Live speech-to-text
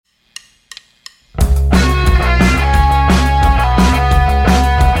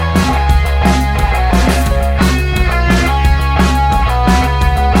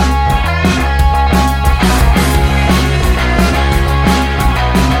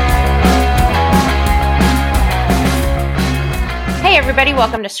everybody.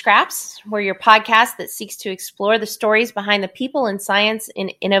 Welcome to Scraps. We're your podcast that seeks to explore the stories behind the people in science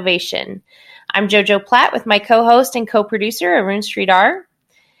and innovation. I'm JoJo Platt with my co-host and co-producer, Arun Sridhar.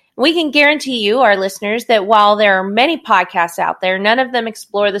 We can guarantee you, our listeners, that while there are many podcasts out there, none of them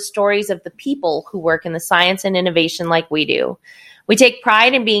explore the stories of the people who work in the science and innovation like we do. We take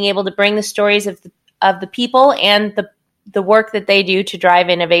pride in being able to bring the stories of the people and the work that they do to drive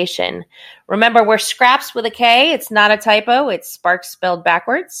innovation. Remember, we're Scraps with a K. It's not a typo. It's Sparks spelled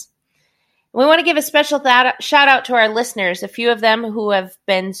backwards. We want to give a special shout out to our listeners, a few of them who have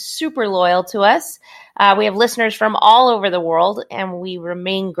been super loyal to us. We have listeners from all over the world, and we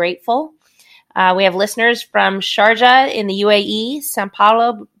remain grateful. We have listeners from Sharjah in the UAE, Sao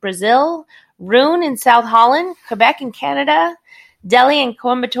Paulo, Brazil, Rouen in South Holland, Quebec in Canada, Delhi and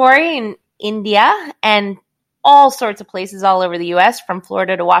Coimbatore in India, and all sorts of places all over the U.S., from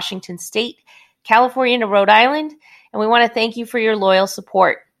Florida to Washington State, California to Rhode Island. And we want to thank you for your loyal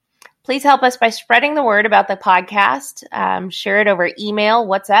support. Please help us by spreading the word about the podcast. Share it over email,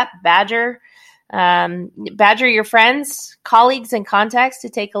 WhatsApp, Badger your friends, colleagues, and contacts to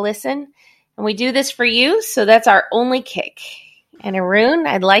take a listen. And we do this for you, so that's our only kick. And Arun,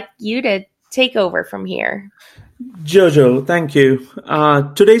 I'd like you to take over from here. Jojo, thank you.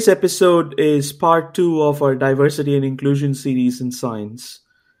 Today's episode is part 2 of our diversity and inclusion series in science.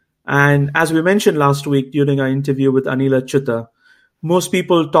 And as we mentioned last week during our interview with Anil Achyuta, most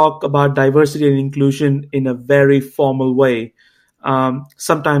people talk about diversity and inclusion in a very formal way,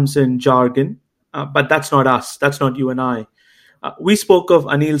 sometimes in jargon, but that's not us. That's not you and I. We spoke of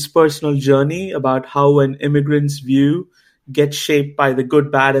Anil's personal journey about how an immigrant's view gets shaped by the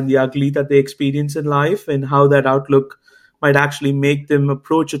good, bad, and the ugly that they experience in life, and how that outlook might actually make them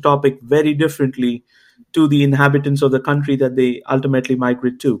approach a topic very differently to the inhabitants of the country that they ultimately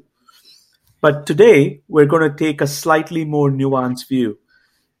migrate to. But today, we're going to take a slightly more nuanced view.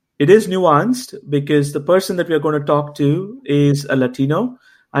 It is nuanced because the person that we're going to talk to is a Latino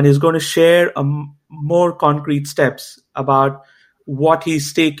and is going to share more concrete steps about what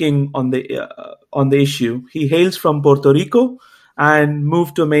he's taking on the issue. He hails from Puerto Rico and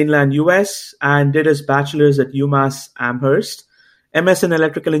moved to mainland US and did his bachelor's at UMass Amherst, MS in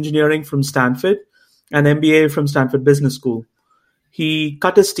electrical engineering from Stanford, and MBA from Stanford Business School. He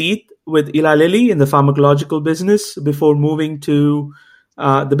cut his teeth with Eli Lilly in the pharmacological business before moving to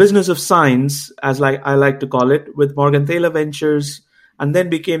the business of science, as I like to call it, with Morgan Thaler Ventures, and then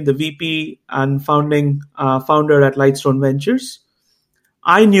became the VP and founder at Lightstone Ventures.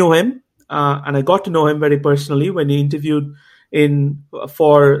 I knew him, and I got to know him very personally when he interviewed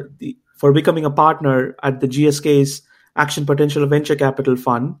for becoming a partner at the GSK's Action Potential Venture Capital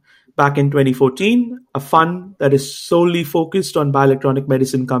Fund back in 2014, a fund that is solely focused on bioelectronic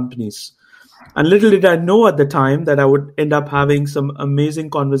medicine companies. And little did I know at the time that I would end up having some amazing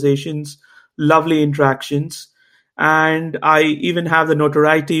conversations, lovely interactions, and I even have the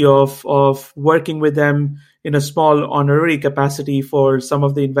notoriety of working with them in a small honorary capacity for some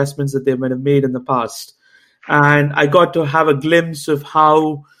of the investments that they might have made in the past. And I got to have a glimpse of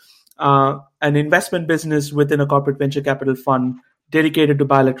how an investment business within a corporate venture capital fund dedicated to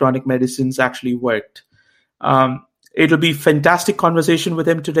bioelectronic medicines actually worked. It'll be fantastic conversation with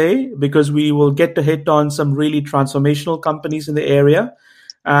him today because we will get to hit on some really transformational companies in the area.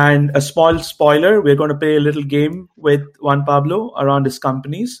 And a small spoiler, we're going to play a little game with Juan Pablo around his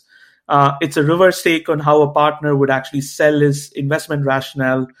companies. It's a reverse take on how a partner would actually sell his investment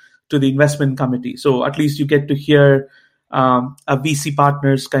rationale to the investment committee. So at least you get to hear a VC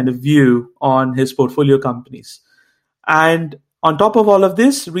partner's kind of view on his portfolio companies. And on top of all of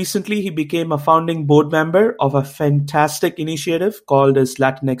this, recently he became a founding board member of a fantastic initiative called as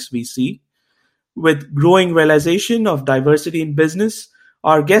Latinx VC. With growing realization of diversity in business,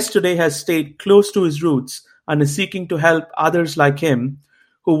 our guest today has stayed close to his roots and is seeking to help others like him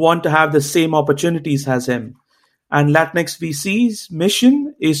who want to have the same opportunities as him. And Latinx VC's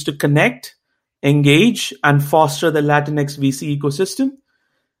mission is to connect, engage, and foster the Latinx VC ecosystem.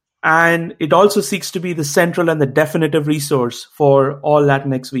 And it also seeks to be the central and the definitive resource for all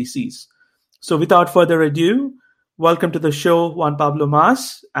Latinx VCs. So without further ado, welcome to the show, Juan Pablo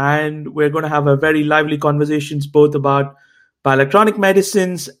Mas. And we're going to have a very lively conversations both about bioelectronic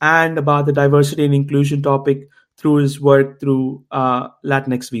medicines and about the diversity and inclusion topic through his work through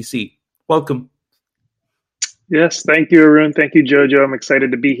Latinx VC. Welcome. Yes, thank you, Arun. Thank you, Jojo. I'm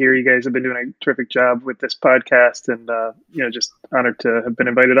excited to be here. You guys have been doing a terrific job with this podcast, and just honored to have been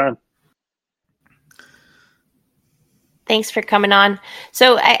invited on. Thanks for coming on.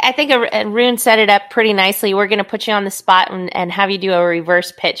 So I think Arun set it up pretty nicely. We're going to put you on the spot and have you do a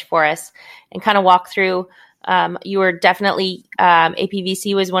reverse pitch for us and kind of walk through You were definitely,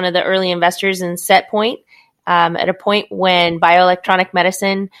 APVC was one of the early investors in SetPoint at a point when bioelectronic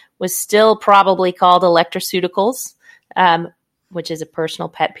medicine was still probably called electroceuticals, which is a personal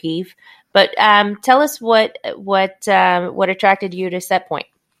pet peeve. But tell us what attracted you to SetPoint.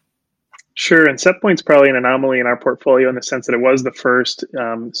 Sure. And SetPoint's probably an anomaly in our portfolio in the sense that it was the first.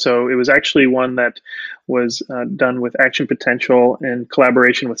 So it was actually one that was done with Action Potential in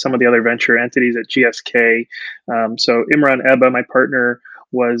collaboration with some of the other venture entities at GSK. So Imran Ebba, my partner,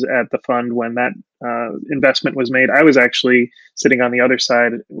 was at the fund when that investment was made. I was actually sitting on the other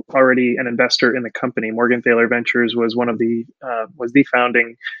side, already an investor in the company. Morgan Thaler Ventures was was the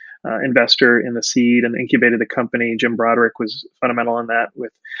founding investor in the seed and incubated the company. Jim Broderick was fundamental in that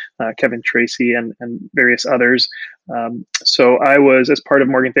with Kevin Tracy and various others. So I was, as part of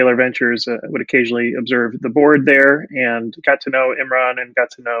Morgan Thaler Ventures, would occasionally observe the board there and got to know Imran and got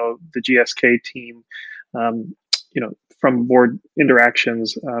to know the GSK team, from board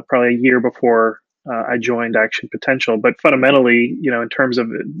interactions probably a year before I joined Action Potential. But fundamentally, in terms of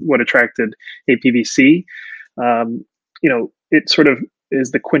what attracted APVC, it sort of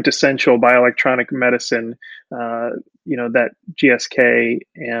is the quintessential bioelectronic medicine, that GSK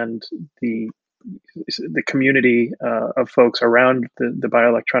and the community of folks around the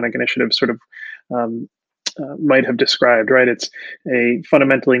bioelectronic initiative sort of might have described, right? It's a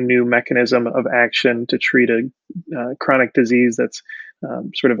fundamentally new mechanism of action to treat a chronic disease that's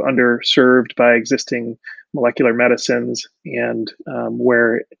sort of underserved by existing molecular medicines, and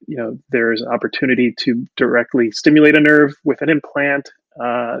where there's opportunity to directly stimulate a nerve with an implant,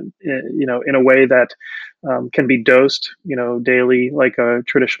 in a way that can be dosed, daily like a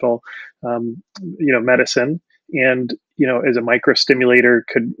traditional, medicine, and as a microstimulator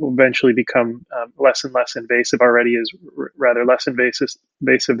could eventually become less and less invasive. Already is rather less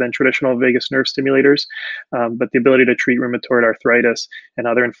invasive than traditional vagus nerve stimulators, but the ability to treat rheumatoid arthritis and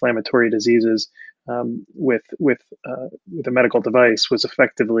other inflammatory diseases with a medical device was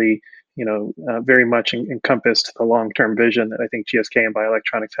effectively, very much encompassed the long-term vision that I think GSK and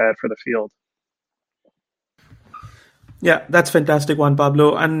Bioelectronics had for the field. Yeah, that's fantastic, Juan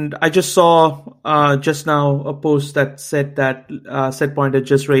Pablo. And I just saw just now a post that said that SetPoint had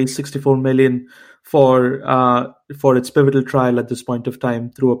just raised $64 million for its pivotal trial at this point of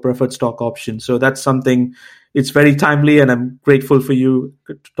time through a preferred stock option. So that's something, it's very timely, and I'm grateful for you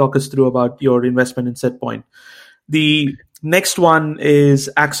to talk us through about your investment in SetPoint. The next one is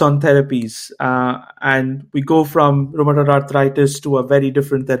Axon Therapies, and we go from rheumatoid arthritis to a very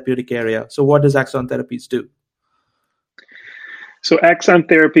different therapeutic area. So what does Axon Therapies do? So Axon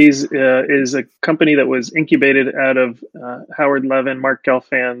Therapies is a company that was incubated out of Howard Levin, Mark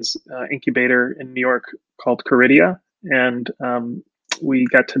Gelfan's incubator in New York called Caridia. And we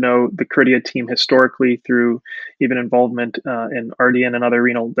got to know the Caridia team historically through even involvement in RDN and other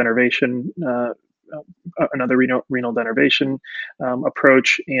renal denervation,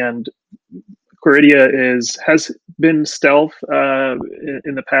 approach. And Caridia has been stealth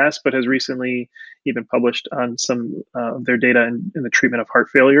in the past, but has recently even published on some of their data in the treatment of heart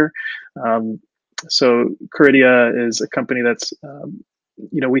failure. So Caridia is a company that's,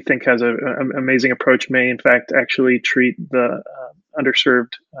 we think has an amazing approach, may in fact actually treat the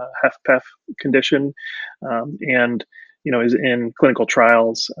underserved HFpEF condition, and is in clinical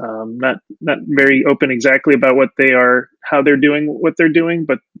trials. Not very open exactly about how they're doing what they're doing,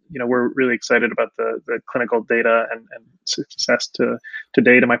 but we're really excited about the clinical data and success to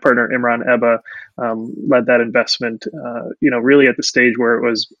date. And my partner Imran Ebba led that investment, really at the stage where it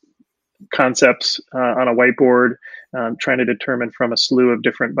was concepts on a whiteboard, trying to determine from a slew of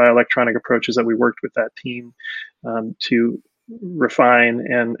different bioelectronic approaches that we worked with that team to refine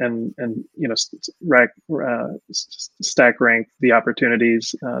and stack rank the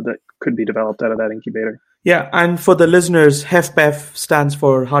opportunities that could be developed out of that incubator. Yeah, and for the listeners, HFpEF stands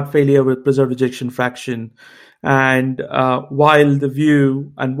for heart failure with preserved ejection fraction. And while the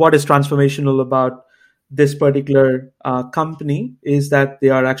view and what is transformational about this particular company is that they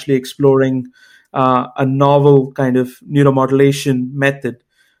are actually exploring a novel kind of neuromodulation method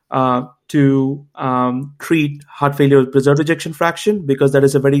to treat heart failure with preserved ejection fraction, because that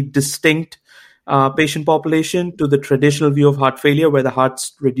is a very distinct patient population to the traditional view of heart failure where the heart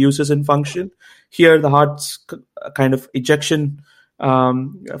reduces in function. Here, the heart's kind of ejection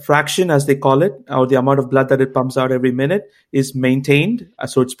fraction, as they call it, or the amount of blood that it pumps out every minute, is maintained,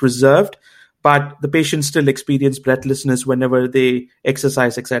 so it's preserved, but the patients still experience breathlessness whenever they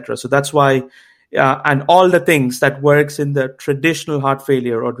exercise, etc. So that's why, and all the things that works in the traditional heart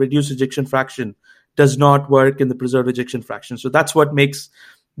failure or reduced ejection fraction does not work in the preserved ejection fraction. So that's what makes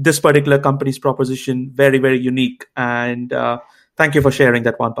this particular company's proposition very, very unique. And thank you for sharing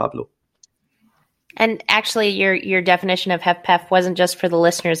that, Juan Pablo. And actually, your definition of HFpEF wasn't just for the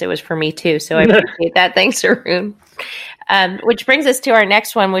listeners; it was for me too. So I appreciate that. Thanks, Arun. Which brings us to our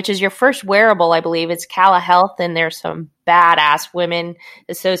next one, which is your first wearable, I believe. It's Kala Health, and there's some badass women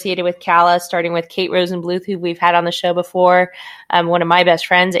associated with Kala, starting with Kate Rosenbluth, who we've had on the show before. One of my best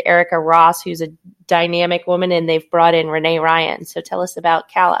friends, Erica Ross, who's a dynamic woman, and they've brought in Renee Ryan. So tell us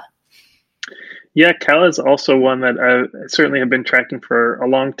about Kala. Yeah, Kala is also one that I certainly have been tracking for a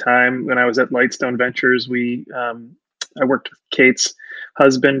long time. When I was at Lightstone Ventures, I worked with Kate's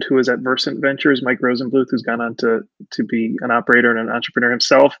husband, who was at Versant Ventures, Mike Rosenbluth, who's gone on to be an operator and an entrepreneur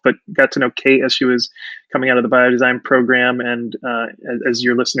himself, but got to know Kate as she was coming out of the biodesign program. And as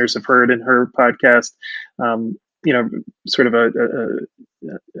your listeners have heard in her podcast, sort of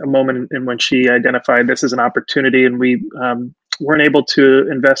a moment in when she identified this as an opportunity, and we weren't able to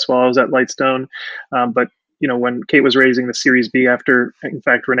invest while I was at Lightstone. But, when Kate was raising the Series B after, in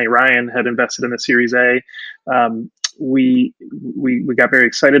fact, Renee Ryan had invested in the Series A, we got very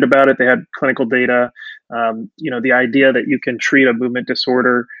excited about it. They had clinical data. The idea that you can treat a movement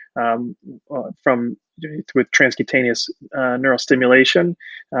disorder with transcutaneous neural stimulation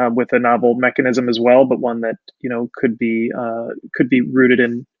with a novel mechanism as well, but one that could be rooted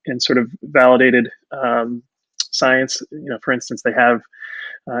in sort of validated science. For instance, they have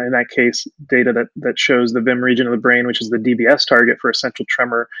in that case data that shows the VIM region of the brain, which is the DBS target for essential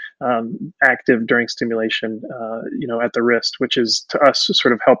tremor, active during stimulation, at the wrist, which is to us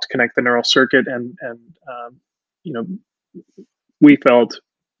sort of helped connect the neural circuit, and we felt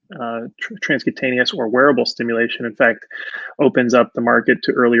transcutaneous or wearable stimulation, in fact, opens up the market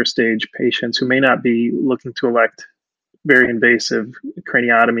to earlier stage patients who may not be looking to elect very invasive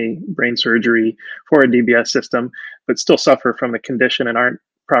craniotomy, brain surgery for a DBS system, but still suffer from the condition and aren't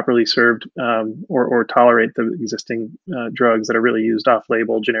properly served or tolerate the existing drugs that are really used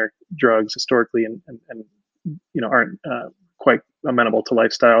off-label, generic drugs historically, and aren't quite amenable to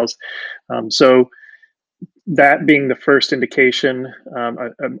lifestyles. So that being the first indication,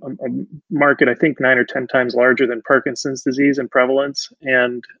 a market I think 9 or 10 times larger than Parkinson's disease in prevalence,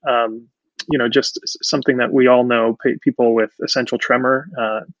 and just something that we all know, people with essential tremor,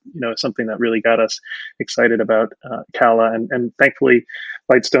 something that really got us excited about Kala. And thankfully,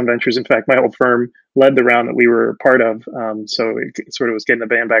 Lightstone Ventures, in fact, my old firm, led the round that we were a part of. So it sort of was getting the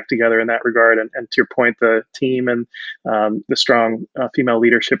band back together in that regard. And to your point, the team and the strong female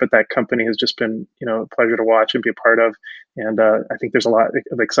leadership at that company has just been, a pleasure to watch and be a part of. And I think there's a lot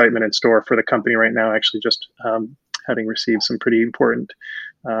of excitement in store for the company right now, actually just having received some pretty important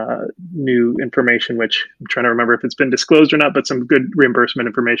new information, which I'm trying to remember if it's been disclosed or not, but some good reimbursement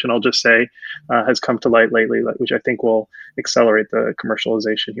information, I'll just say, has come to light lately, which I think will accelerate the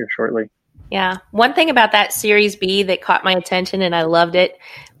commercialization here shortly. Yeah. One thing about that Series B that caught my attention and I loved it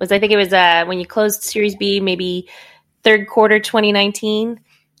was, I think it was when you closed Series B, maybe third quarter 2019,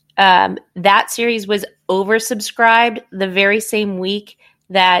 that series was oversubscribed the very same week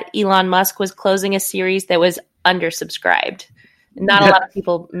that Elon Musk was closing a series that was undersubscribed. Not a lot of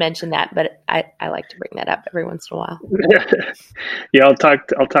people mention that, but I like to bring that up every once in a while. Yeah, I'll talk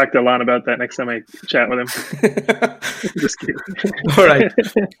to Elon about that next time I chat with him. Just kidding. All right.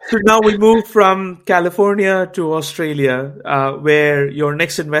 So now we move from California to Australia, where your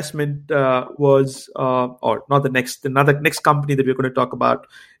next investment was, or not the next company that we're going to talk about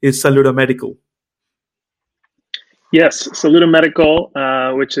is Saluda Medical. Yes, Saluda Medical,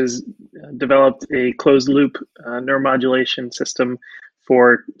 which has developed a closed-loop neuromodulation system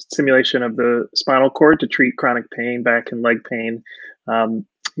for stimulation of the spinal cord to treat chronic pain, back and leg pain.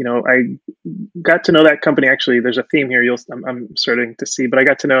 I got to know that company. Actually, there's a theme here I'm starting to see, but I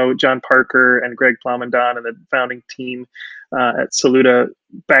got to know John Parker and Greg Plamondon and the founding team at Saluda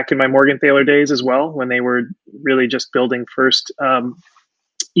back in my Morgan Thaler days as well, when they were really just building first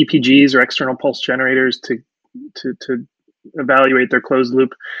EPGs or external pulse generators to evaluate their closed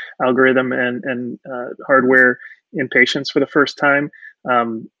loop algorithm and hardware in patients for the first time.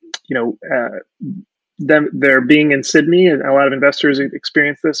 They're being in Sydney, and a lot of investors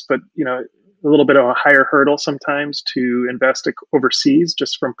experience this, but a little bit of a higher hurdle sometimes to invest overseas,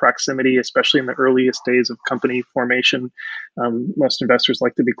 just from proximity, especially in the earliest days of company formation. Most investors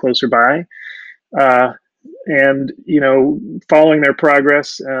like to be closer by. And following their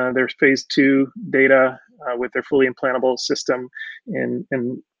progress, their phase 2 data with their fully implantable system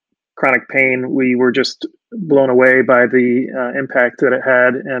in chronic pain, we were just blown away by the impact that it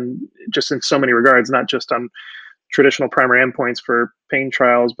had, and just in so many regards, not just on traditional primary endpoints for pain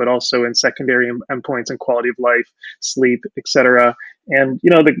trials, but also in secondary endpoints and quality of life, sleep, etc. And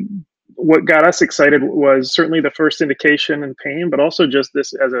what got us excited was certainly the first indication in pain, but also just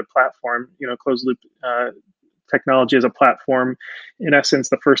this as a platform, closed loop technology as a platform. In essence,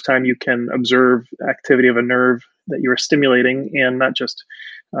 the first time you can observe activity of a nerve that you are stimulating, and not just,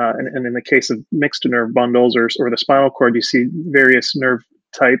 and in the case of mixed nerve bundles or the spinal cord, you see various nerve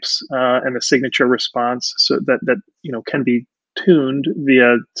types and the signature response, so that can be tuned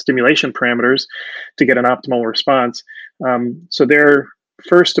via stimulation parameters to get an optimal response. So their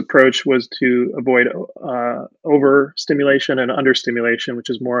first approach was to avoid overstimulation and understimulation, which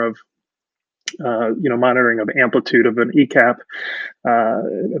is more of monitoring of amplitude of an ECAP,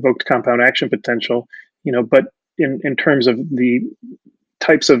 evoked compound action potential. But in terms of the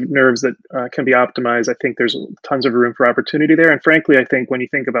types of nerves that can be optimized, I think there's tons of room for opportunity there. And frankly, I think when you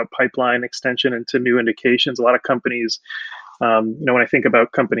think about pipeline extension into new indications, a lot of companies, when I think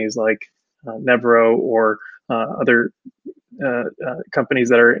about companies like Nevro or other companies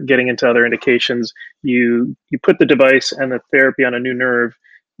that are getting into other indications, you put the device and the therapy on a new nerve,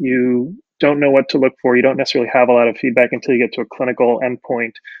 you don't know what to look for. You don't necessarily have a lot of feedback until you get to a clinical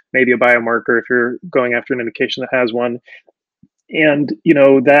endpoint, maybe a biomarker if you're going after an indication that has one. And,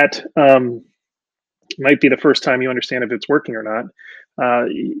 that might be the first time you understand if it's working or not.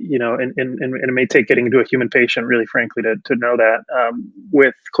 And it may take getting into a human patient, really, frankly, to know that.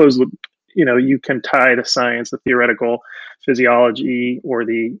 With closed loop, you can tie the science, the theoretical physiology, or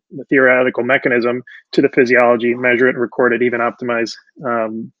the theoretical mechanism to the physiology, measure it and record it, even optimize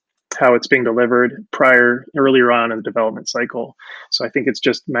how it's being delivered earlier on in the development cycle. So I think it's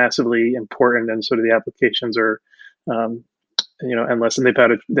just massively important, and sort of the applications are, endless. And they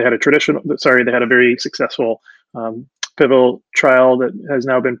had a very successful pivotal trial that has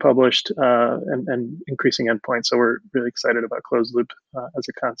now been published and increasing endpoints. So we're really excited about closed loop as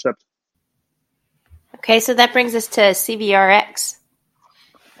a concept. Okay, so that brings us to CVRx.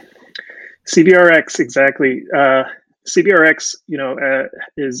 CVRx, exactly. CVRx,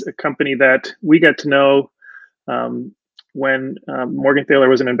 is a company that we got to know when Morgan Thaler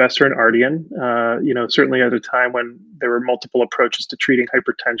was an investor in Ardian. Certainly at a time when there were multiple approaches to treating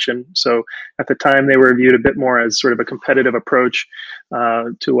hypertension. So at the time, they were viewed a bit more as sort of a competitive approach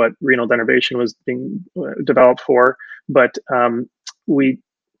to what renal denervation was being developed for. But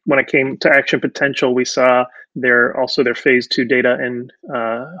when it came to Action Potential, we saw their phase 2 data in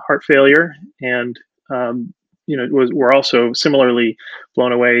heart failure, and we're also similarly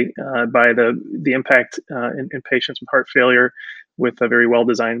blown away by the impact in patients with heart failure with a very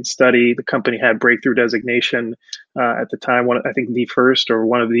well-designed study. The company had breakthrough designation at the time, one of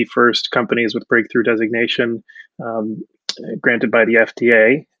the first companies with breakthrough designation granted by the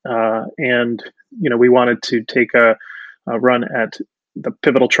FDA. And we wanted to take a run at the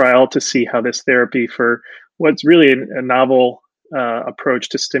pivotal trial to see how this therapy for what's really a novel approach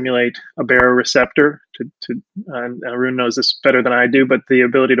to stimulate a baroreceptor, and Arun knows this better than I do, but the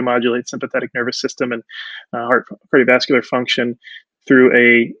ability to modulate sympathetic nervous system and cardiovascular function through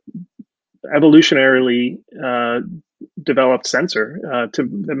a evolutionarily developed sensor to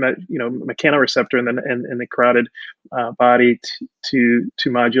the mechanoreceptor in the carotid body to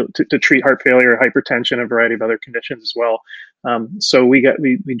modulate to treat heart failure, hypertension, and a variety of other conditions as well. So we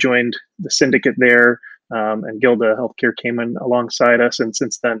joined the syndicate there. And Gilda Healthcare came in alongside us, and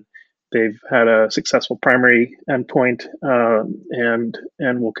since then they've had a successful primary endpoint and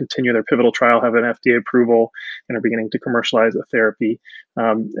will continue their pivotal trial, have an FDA approval, and are beginning to commercialize the therapy,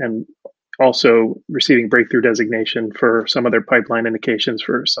 and also receiving breakthrough designation for some of their pipeline indications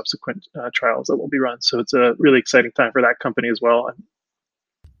for subsequent trials that will be run. So it's a really exciting time for that company as well.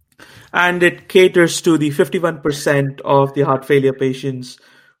 And it caters to the 51% of the heart failure patients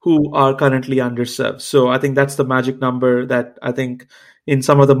who are currently underserved. So I think that's the magic number that I think in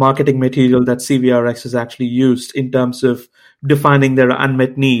some of the marketing material that CVRx has actually used in terms of defining their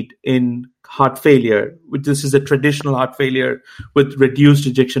unmet need in heart failure. This is a traditional heart failure with reduced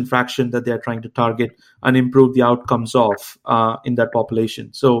ejection fraction that they are trying to target and improve the outcomes of in that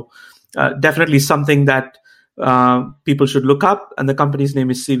population. So definitely something that people should look up, and the company's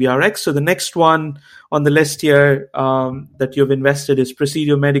name is CVRx. So the next one on the list here that you've invested is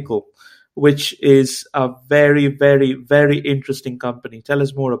Presidio Medical, which is a very, very, very interesting company. Tell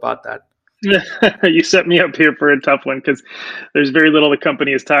us more about that. You set me up here for a tough one because there's very little the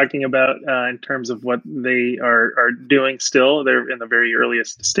company is talking about in terms of what they are doing still. They're in the very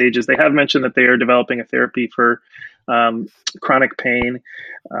earliest stages. They have mentioned that they are developing a therapy for chronic pain,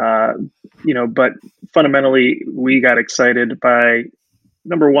 but fundamentally we got excited by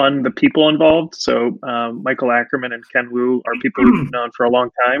number one, the people involved. So Michael Ackerman and Ken Wu are people we've known for a long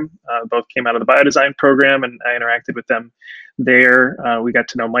time. Both came out of the biodesign program, and I interacted with them there. We got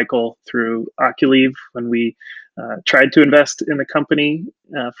to know Michael through Oculeave when we tried to invest in the company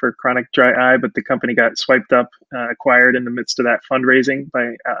for chronic dry eye, but the company got swiped up, acquired in the midst of that fundraising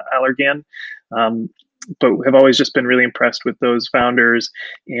by Allergan. But have always just been really impressed with those founders.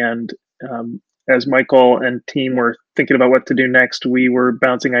 And as Michael and team were thinking about what to do next, we were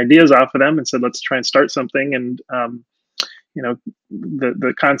bouncing ideas off of them and said, let's try and start something. And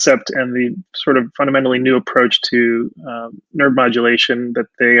the concept and the sort of fundamentally new approach to nerve modulation that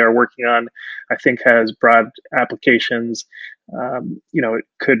they are working on, I think, has broad applications. It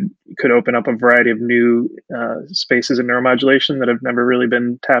could open up a variety of new spaces in neuromodulation that have never really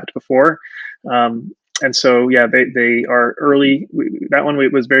been tapped before. And so, yeah, they are early. That one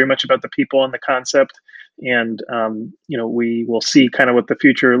was very much about the people and the concept. And, we will see kind of what the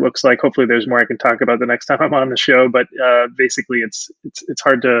future looks like. Hopefully there's more I can talk about the next time I'm on the show. But basically, it's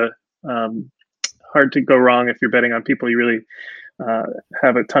hard to go wrong if you're betting on people you really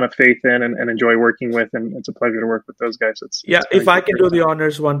have a ton of faith in and enjoy working with. And it's a pleasure to work with those guys. If I can do the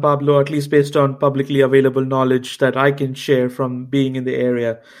honors, Juan Pablo, at least based on publicly available knowledge that I can share from being in the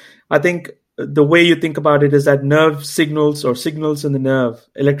area, I think the way you think about it is that nerve signals or signals in the nerve,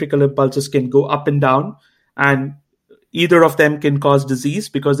 electrical impulses can go up and down, and either of them can cause disease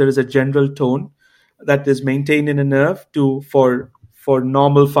because there is a general tone that is maintained in a nerve for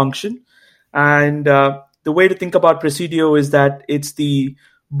normal function. And the way to think about Presidio is that it's the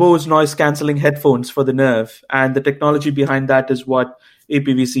Bose noise cancelling headphones for the nerve, and the technology behind that is what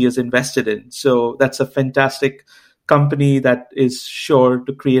APVC is invested in. So that's a fantastic company that is sure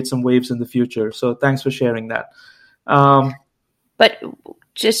to create some waves in the future. So thanks for sharing that. But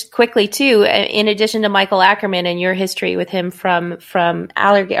just quickly too, in addition to Michael Ackerman and your history with him from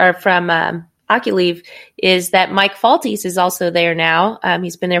Oculeave, is that Mike Faltis is also there now.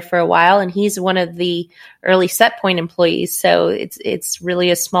 He's been there for a while, and he's one of the early SetPoint employees. So it's really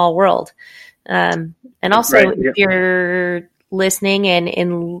a small world. And also, right, yeah. If you're listening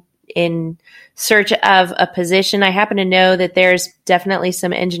and in search of a position, I happen to know that there's definitely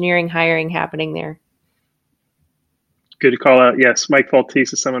some engineering hiring happening there. Good call out. Yes, Mike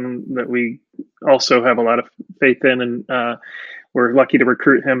Faltis is someone that we also have a lot of faith in, and we're lucky to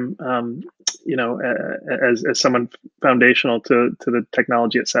recruit him. As someone foundational to the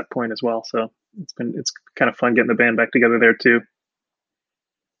technology at SetPoint as well. So it's kind of fun getting the band back together there too.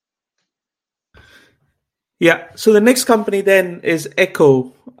 Yeah. So the next company then is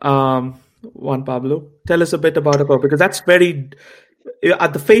Echo. Juan Pablo, tell us a bit about Echo, because that's very,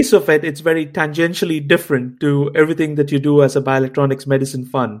 at the face of it, it's very tangentially different to everything that you do as a bioelectronics medicine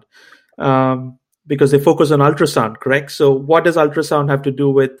fund, because they focus on ultrasound, correct? So what does ultrasound have to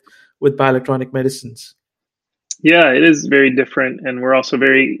do with bioelectronic medicines? Yeah, it is very different, and we're also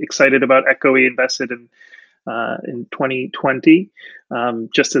very excited about Echo. We invested in 2020,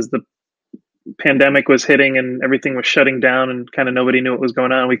 just as the pandemic was hitting and everything was shutting down and kind of nobody knew what was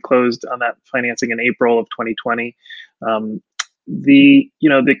going on. We closed on that financing in April of 2020. The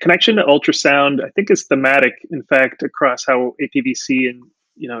connection to ultrasound, I think, is thematic, in fact, across how APVC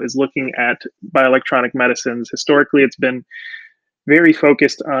is looking at bioelectronic medicines. Historically, it's been very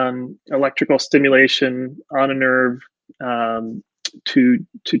focused on electrical stimulation on a nerve to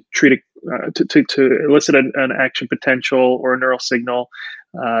treat to elicit an action potential or a neural signal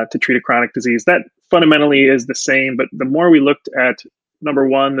to treat a chronic disease. That fundamentally is the same, but the more we looked at, number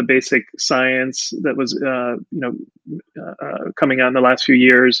one, the basic science that was coming out in the last few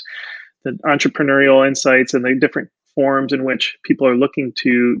years, the entrepreneurial insights and the different forms in which people are looking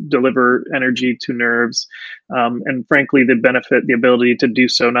to deliver energy to nerves, and frankly, the ability to do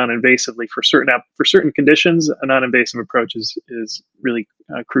so non-invasively for certain conditions. A non-invasive approach is really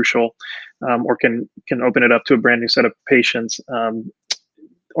crucial, or can open it up to a brand new set of patients.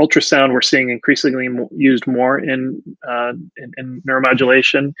 Ultrasound we're seeing increasingly used more in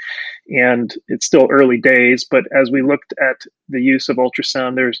neuromodulation, and it's still early days. But as we looked at the use of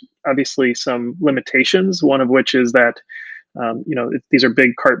ultrasound, there's obviously some limitations. One of which is that these are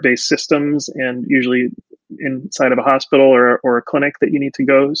big cart-based systems, and usually inside of a hospital or a clinic that you need to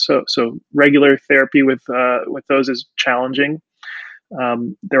go. So regular therapy with those is challenging.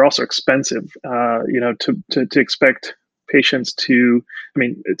 They're also expensive. To expect patients to,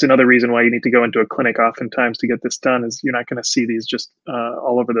 it's another reason why you need to go into a clinic oftentimes to get this done, is you're not going to see these just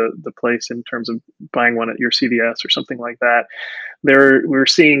all over the place in terms of buying one at your CVS or something like that. We're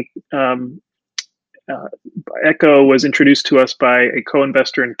seeing Echo was introduced to us by a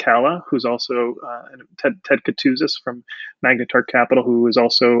co-investor in Cala, who's also Ted Katouzis from Magnetar Capital, who is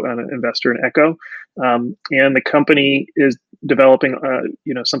also an investor in Echo. And the company is developing,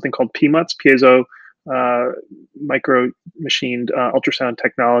 something called PMUTs, piezo micro machined ultrasound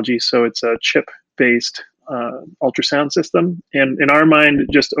technology. So it's a chip-based ultrasound system, and in our mind, it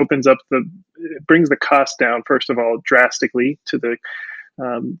just it brings the cost down, first of all, drastically to the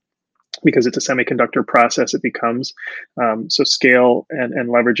because it's a semiconductor process. It becomes so scale and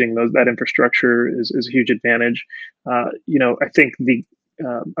leveraging that infrastructure is a huge advantage. I think the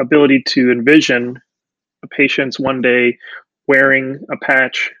ability to envision patients one day wearing a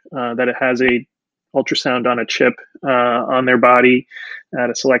patch that it has a ultrasound on a chip on their body at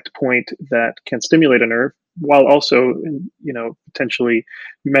a select point that can stimulate a nerve, while also, potentially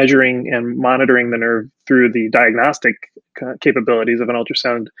measuring and monitoring the nerve through the diagnostic capabilities of an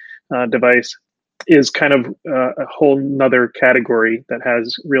ultrasound device, is kind of a whole nother category that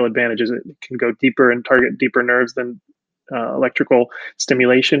has real advantages. It can go deeper and target deeper nerves than electrical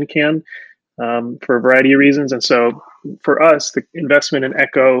stimulation can, for a variety of reasons. And so for us, the investment in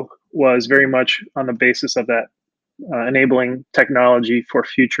Echo was very much on the basis of that enabling technology for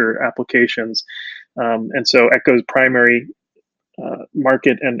future applications. And so Echo's primary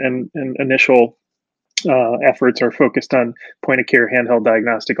market and initial efforts are focused on point-of-care handheld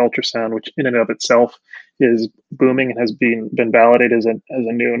diagnostic ultrasound, which in and of itself is booming and has been validated as a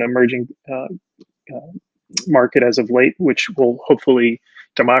new and emerging market as of late, which will hopefully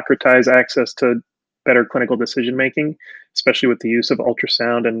democratize access to better clinical decision making, especially with the use of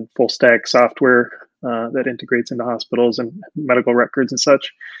ultrasound and full stack software that integrates into hospitals and medical records and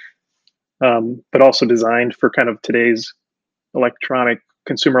such, but also designed for kind of today's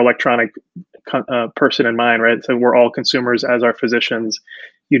consumer electronic person in mind, right? So we're all consumers as our physicians.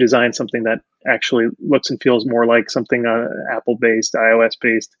 You design something that actually looks and feels more like something Apple-based,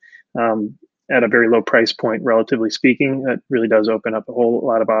 iOS-based, at a very low price point, relatively speaking. That really does open up a whole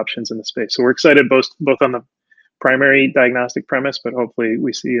lot of options in the space. So we're excited both on the primary diagnostic premise, but hopefully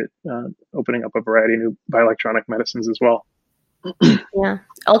we see it opening up a variety of new bioelectronic medicines as well. Yeah,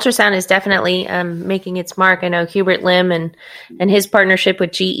 ultrasound is definitely making its mark. I know Hubert Lim and his partnership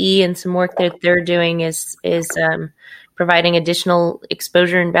with GE and some work that they're doing is providing additional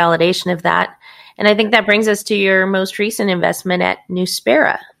exposure and validation of that. And I think that brings us to your most recent investment at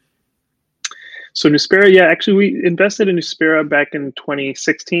Nuspera. So Nuspera, yeah, actually we invested in Nuspera back in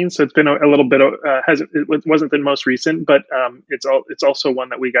 2016. So it's been a little bit, it wasn't the most recent, but it's also one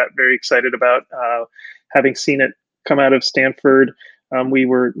that we got very excited about, having seen it come out of Stanford. We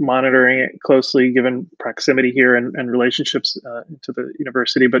were monitoring it closely given proximity here and relationships to the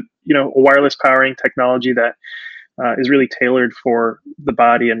university, but, a wireless powering technology that is really tailored for the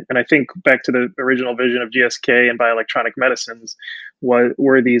body. And I think back to the original vision of GSK and bioelectronic medicines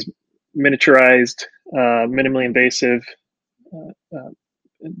were these miniaturized, minimally invasive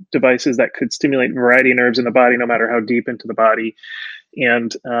devices that could stimulate a variety of nerves in the body, no matter how deep into the body,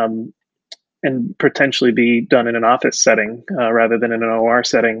 and potentially be done in an office setting rather than in an OR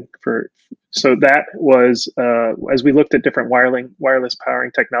setting. So that was, as we looked at different wireless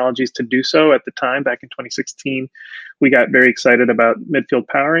powering technologies to do so at the time, back in 2016, we got very excited about midfield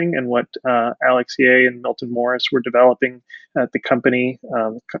powering and what Alex Ye and Milton Morris were developing at the company.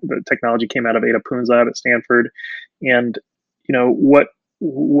 The technology came out of Ada Poon's lab at Stanford. And, what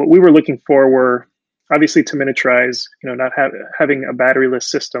we were looking for were obviously to miniaturize, not having a batteryless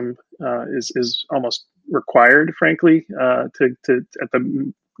system is almost required, frankly, to at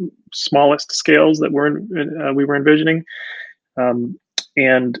the smallest scales that we were envisioning,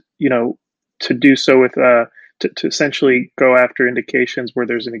 and to do so with to essentially go after indications where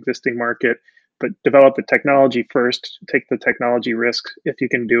there's an existing market, but develop the technology first, take the technology risk. If you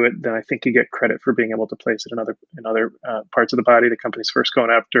can do it, then I think you get credit for being able to place it in other parts of the body. The company's first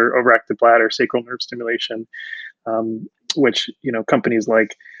going after overactive bladder, sacral nerve stimulation, which companies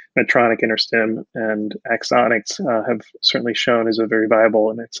like Medtronic, Interstim, and Axonics have certainly shown is a very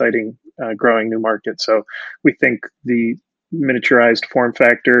viable and exciting growing new market. So we think the miniaturized form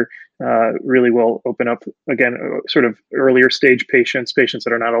factor really will open up, again, sort of earlier stage patients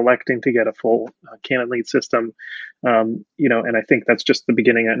that are not electing to get a full Canon lead system, and I think that's just the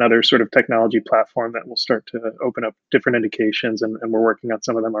beginning, another sort of technology platform that will start to open up different indications, and we're working on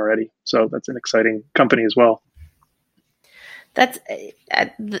some of them already. So that's an exciting company as well. That's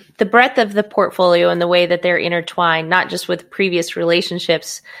the breadth of the portfolio and the way that they're intertwined, not just with previous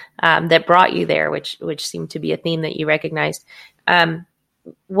relationships that brought you there, which seemed to be a theme that you recognized.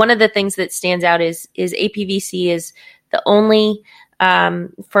 One of the things that stands out is APVC is the only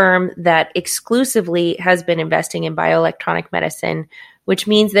firm that exclusively has been investing in bioelectronic medicine, which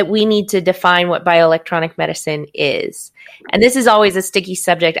means that we need to define what bioelectronic medicine is. And this is always a sticky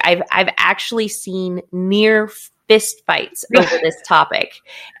subject. I've actually seen near fist fights over this topic,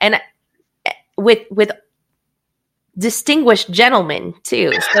 and with distinguished gentlemen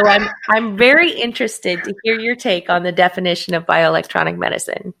too. So I'm very interested to hear your take on the definition of bioelectronic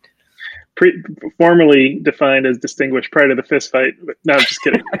medicine. Formerly defined as distinguished prior to the fist fight. No, I'm just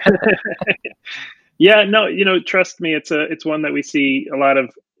kidding. Yeah, no, trust me, it's one that we see a lot of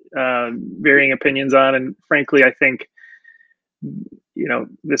varying opinions on, and frankly, I think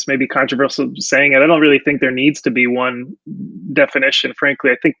this may be controversial saying it. I don't really think there needs to be one definition.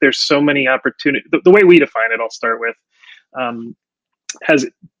 Frankly, I think there's so many opportunities. The way we define it, I'll start with, has,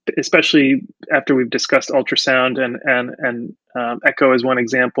 especially after we've discussed ultrasound and echo as one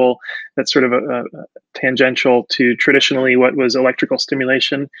example, that's sort of a tangential to traditionally what was electrical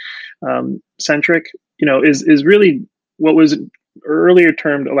stimulation centric, is really what was earlier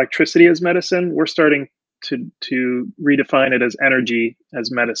termed electricity as medicine. We're starting to redefine it as energy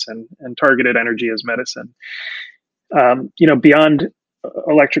as medicine and targeted energy as medicine. Beyond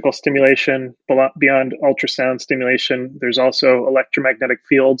electrical stimulation, beyond ultrasound stimulation, there's also electromagnetic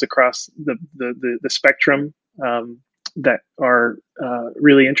fields across the spectrum that are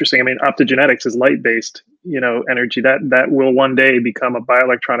really interesting. I mean, optogenetics is light-based, energy that will one day become a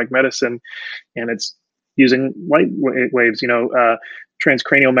bioelectronic medicine, and it's using light waves.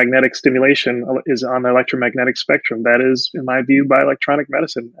 Transcranial magnetic stimulation is on the electromagnetic spectrum. That is, in my view, bioelectronic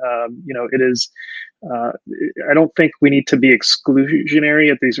medicine. It is. I don't think we need to be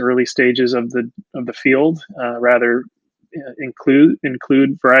exclusionary at these early stages of the field. Rather, include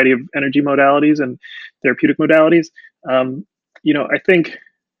variety of energy modalities and therapeutic modalities. I think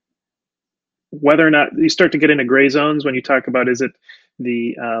whether or not you start to get into gray zones when you talk about, is it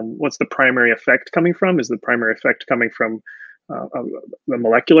what's the primary effect coming from? Is the primary effect coming from the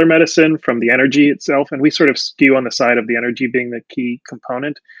molecular medicine, from the energy itself? And we sort of skew on the side of the energy being the key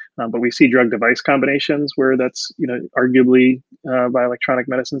component, but we see drug device combinations where that's arguably bioelectronic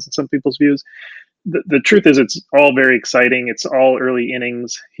medicines in some people's views. The truth is, it's all very exciting. It's all early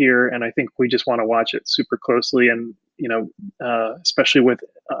innings here, and I think we just want to watch it super closely. And especially with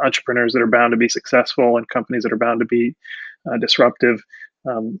entrepreneurs that are bound to be successful and companies that are bound to be disruptive.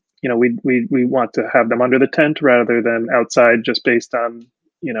 We want to have them under the tent rather than outside, just based on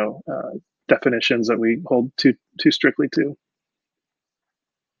definitions that we hold too strictly to.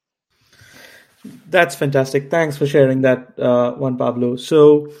 That's fantastic. Thanks for sharing that, Juan Pablo.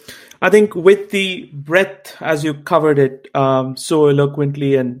 So I think with the breadth, as you covered it so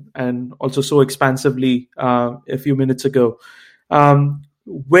eloquently and also so expansively a few minutes ago,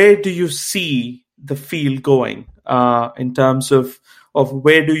 where do you see the field going in terms of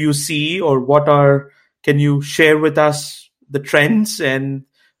where do you see, or can you share with us the trends? And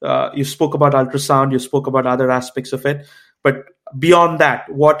you spoke about ultrasound, you spoke about other aspects of it, but beyond that,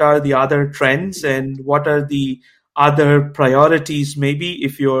 what are the other trends and what are the other priorities, maybe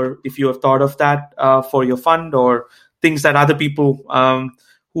if you have thought of that for your fund, or things that other people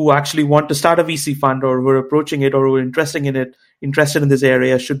who actually want to start a VC fund or who are approaching it or who are interested in this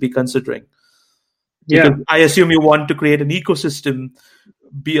area should be considering? Because I assume you want to create an ecosystem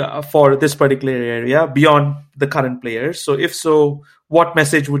for this particular area beyond the current players. So if so, what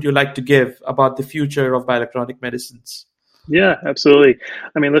message would you like to give about the future of bioelectronic medicines? Yeah, absolutely.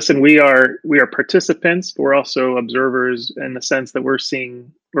 I mean, listen, we are participants, but we're also observers in the sense that we're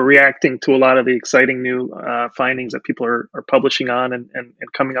reacting to a lot of the exciting new findings that people are publishing on and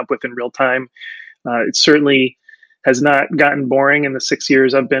coming up with in real time. It certainly has not gotten boring in the 6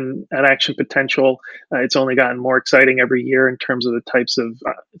 years I've been at Action Potential. It's only gotten more exciting every year in terms of the types of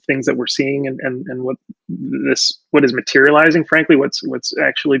things that we're seeing and what is materializing, frankly, what's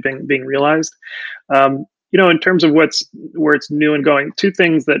actually being realized. In terms of where it's new and going, two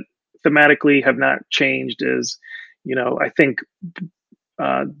things that thematically have not changed is, I think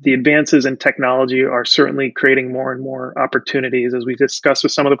the advances in technology are certainly creating more and more opportunities, as we discussed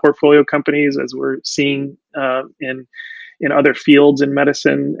with some of the portfolio companies, as we're seeing in other fields in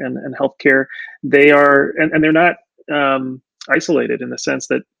medicine and healthcare. They are, and they're not isolated in the sense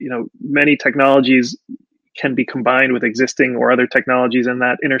that, many technologies can be combined with existing or other technologies, and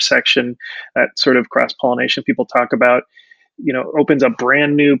that intersection, that sort of cross-pollination people talk about, opens up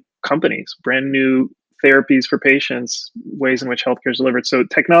brand new companies, brand new therapies for patients, ways in which healthcare is delivered. So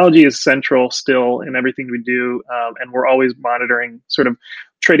technology is central still in everything we do, and we're always monitoring, sort of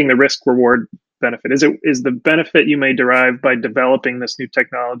trading the risk reward benefit? Is the benefit you may derive by developing this new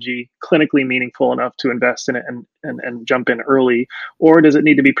technology clinically meaningful enough to invest in it and jump in early, or does it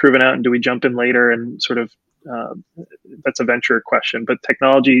need to be proven out and do we jump in later and sort of that's a venture question, but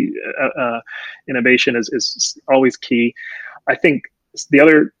technology innovation is always key. I think the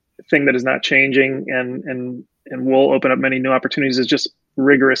other thing that is not changing and will open up many new opportunities is just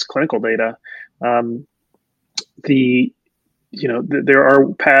rigorous clinical data. There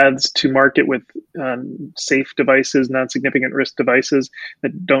are paths to market with safe devices, non-significant risk devices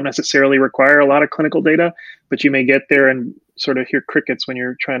that don't necessarily require a lot of clinical data, but you may get there and sort of hear crickets when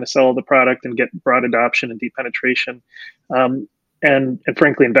you're trying to sell the product and get broad adoption and deep penetration. And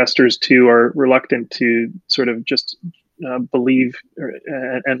frankly, investors too are reluctant to sort of just believe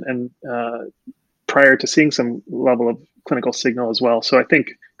prior to seeing some level of clinical signal as well. So I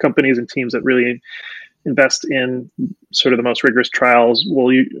think companies and teams that really invest in sort of the most rigorous trials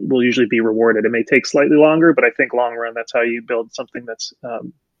will usually be rewarded. It may take slightly longer, but I think long run, that's how you build something that's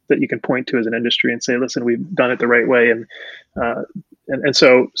that you can point to as an industry and say, listen, we've done it the right way. And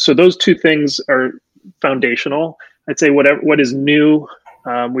so those two things are foundational. I'd say what is new,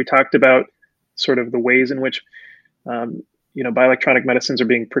 we talked about sort of the ways in which bioelectronic medicines are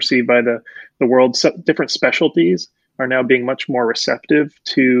being perceived by the world. So different specialties are now being much more receptive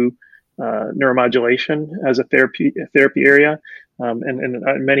to neuromodulation as a therapy area, and in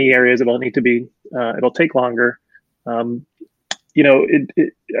many areas it'll take longer. I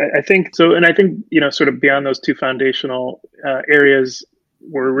think so, and I think sort of beyond those two foundational areas,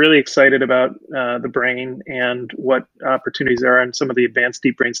 we're really excited about the brain and what opportunities there are in some of the advanced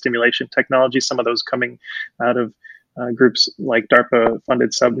deep brain stimulation technologies. Some of those coming out of groups like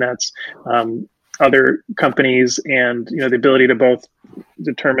DARPA-funded subnets, other companies, and the ability to both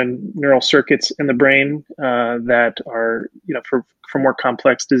determine neural circuits in the brain that are for more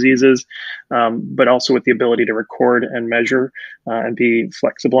complex diseases, but also with the ability to record and measure and be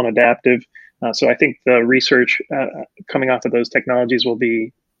flexible and adaptive. So I think the research coming off of those technologies will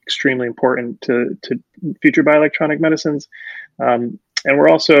be extremely important to future bioelectronic medicines. And we're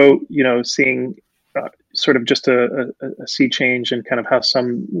also seeing sort of just a sea change in kind of how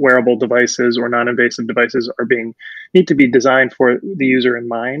some wearable devices or non-invasive devices need to be designed for the user in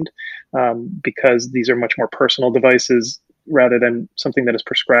mind, because these are much more personal devices rather than something that is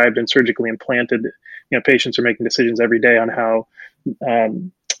prescribed and surgically implanted. Patients are making decisions every day on how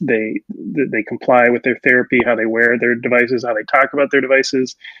they comply with their therapy, how they wear their devices, how they talk about their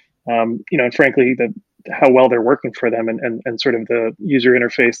devices, and frankly, how well they're working for them, and sort of the user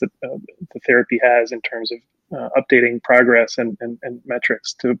interface that the therapy has in terms of updating progress and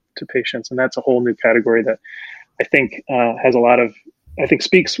metrics to patients. And that's a whole new category that I think has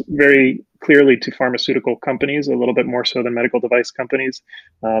speaks very clearly to pharmaceutical companies, a little bit more so than medical device companies,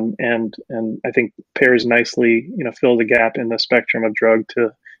 and I think pairs nicely, fill the gap in the spectrum of drug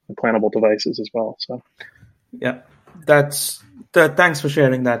to implantable devices as well. So, yeah, thanks for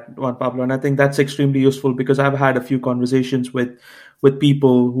sharing that, Juan Pablo. And I think that's extremely useful because I've had a few conversations with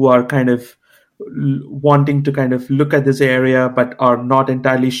people who are kind of wanting to kind of look at this area, but are not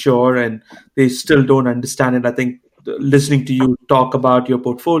entirely sure and they still don't understand it. I think listening to you talk about your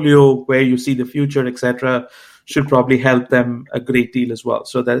portfolio, where you see the future, etc., should probably help them a great deal as well.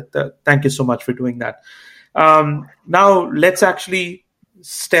 So thank you so much for doing that. Now let's actually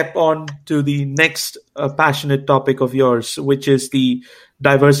step on to the next passionate topic of yours, which is the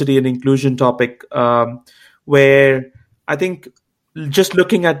diversity and inclusion topic, where I think just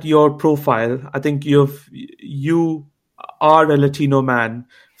looking at your profile, I think you are a Latino man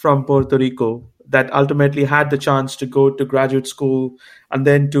from Puerto Rico that ultimately had the chance to go to graduate school and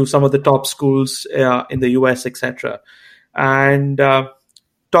then to some of the top schools in the US, etc. And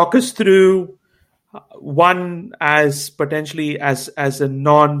talk us through one as potentially as a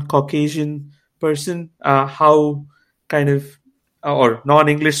non-Caucasian person, how kind of, or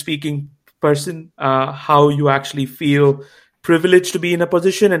non-English speaking person, how you actually feel privileged to be in a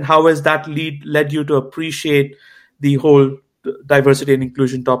position, and how has that led you to appreciate the whole diversity and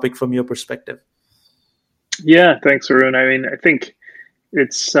inclusion topic from your perspective? Yeah, thanks, Arun. I mean, I think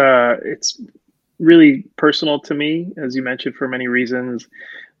it's really personal to me, as you mentioned, for many reasons.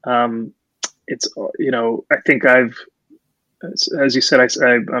 It's, I think as you said,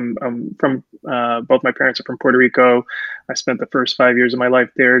 I'm from, both my parents are from Puerto Rico. I spent the first 5 years of my life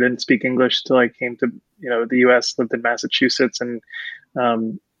there, didn't speak English till I came to, the US, lived in Massachusetts, and,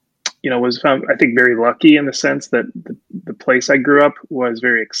 was found, I think, very lucky in the sense that the place I grew up was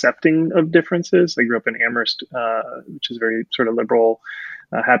very accepting of differences. I grew up in Amherst, which is very sort of liberal,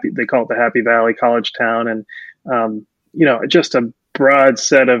 they call it the Happy Valley college town. And, just a broad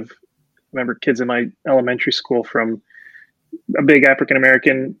set of remember kids in my elementary school from a big African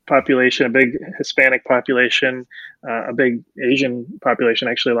American population, a big Hispanic population, a big Asian population.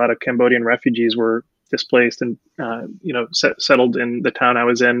 Actually, a lot of Cambodian refugees were displaced and settled in the town I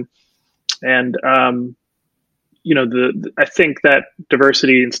was in. And I think that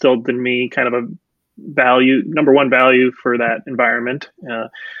diversity instilled in me kind of a number one value for that environment.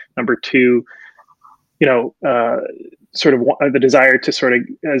 Number two, sort of the desire to sort of,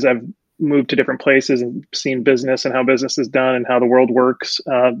 as I've moved to different places and seen business and how business is done and how the world works,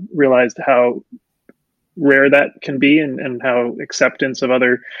 realized how rare that can be and how acceptance of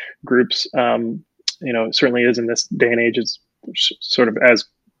other groups, certainly is in this day and age. It's sort of as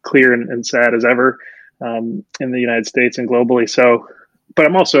clear and sad as ever in the United States and globally. So, but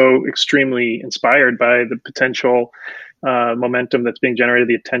I'm also extremely inspired by the potential momentum that's being generated,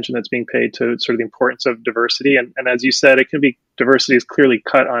 the attention that's being paid to sort of the importance of diversity. And as you said, diversity is clearly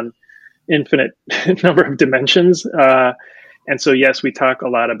cut on infinite number of dimensions. And so, yes, we talk a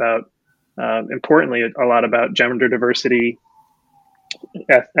lot about, importantly, a lot about gender diversity,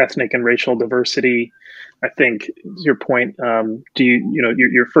 ethnic and racial diversity. I think your point, do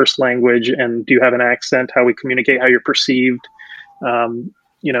your first language, and do you have an accent, how we communicate, how you're perceived,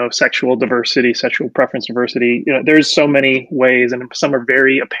 sexual diversity, sexual preference diversity. There's so many ways, and some are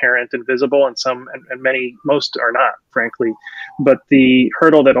very apparent and visible, and most are not, frankly. But the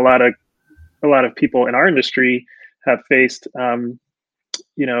hurdle that a lot of people in our industry have faced,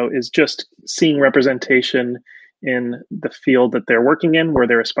 is just seeing representation in the field that they're working in, where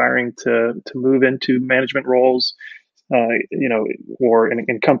they're aspiring to move into management roles, or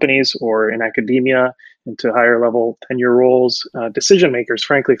in companies or in academia, into higher level tenure roles. Decision makers,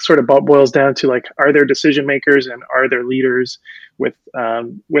 frankly, sort of boils down to, like, are there decision makers and are there leaders with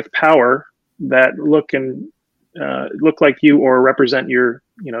power that look like you or represent you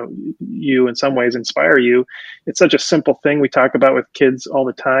in some ways, inspire you. It's such a simple thing we talk about with kids all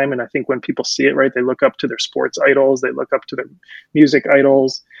the time. And I think when people see it, right, they look up to their sports idols, they look up to their music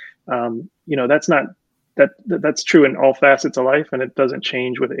idols. That's true in all facets of life, and it doesn't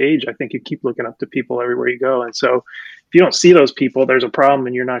change with age. I think you keep looking up to people everywhere you go. And so if you don't see those people, there's a problem,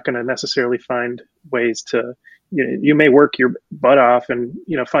 and you're not going to necessarily find ways to, you may work your butt off and,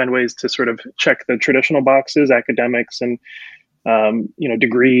 find ways to sort of check the traditional boxes, academics and,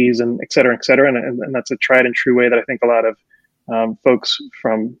 degrees and et cetera, et cetera. And that's a tried and true way that I think a lot of folks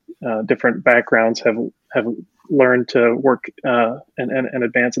from different backgrounds have learned to work and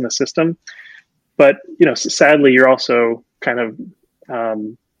advance in the system. But, sadly, you're also kind of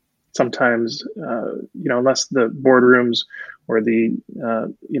sometimes, unless the boardrooms or the,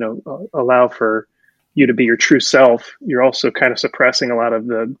 allow for you to be your true self, you're also kind of suppressing a lot of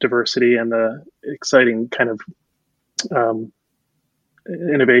the diversity and the exciting kind of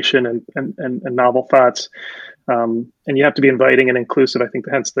innovation and novel thoughts. And you have to be inviting and inclusive. I think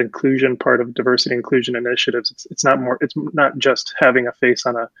hence the inclusion part of diversity inclusion initiatives. It's not just having a face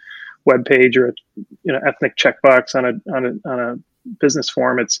on a web page or ethnic checkbox on a business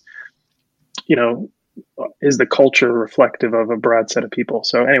form. It's, is the culture reflective of a broad set of people?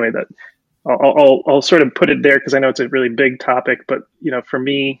 So anyway, that I'll sort of put it there because I know it's a really big topic, but for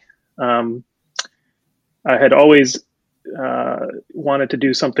me, I had always wanted to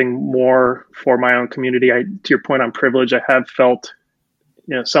do something more for my own community. To your point on privilege, I have felt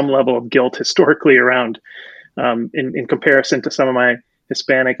some level of guilt historically around in comparison to some of my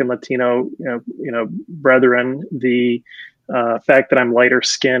Hispanic and Latino brethren, the fact that I'm lighter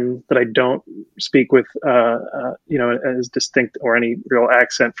skinned, that I don't speak with as distinct or any real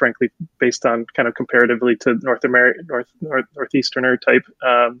accent, frankly, based on kind of comparatively to Northeasterner type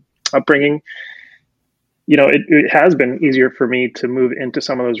upbringing. It has been easier for me to move into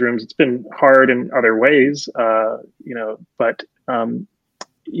some of those rooms. It's been hard in other ways, but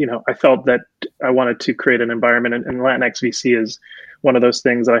I felt that I wanted to create an environment, and Latinx VC is one of those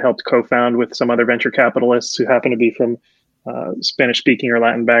things that I helped co-found with some other venture capitalists who happen to be from Spanish-speaking or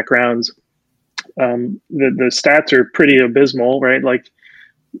Latin backgrounds. The stats are pretty abysmal, right? Like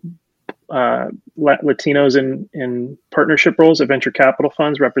Latinos in partnership roles at venture capital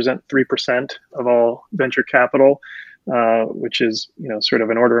funds represent 3% of all venture capital, which is sort of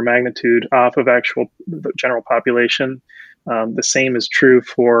an order of magnitude off of the general population. The same is true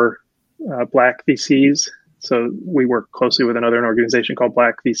for Black VCs. So we work closely with an organization called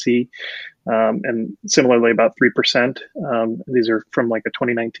Black VC, and similarly about 3%. These are from like a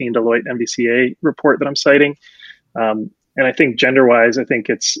 2019 Deloitte MBCA report that I'm citing. And I think gender-wise, I think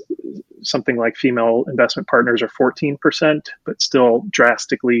it's something like female investment partners are 14%, but still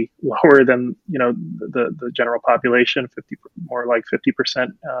drastically lower than the general population, 50, more like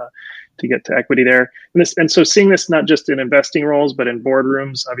 50% to get to equity there. And so seeing this not just in investing roles, but in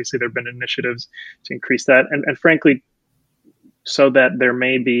boardrooms, obviously there have been initiatives to increase that, and frankly, so that there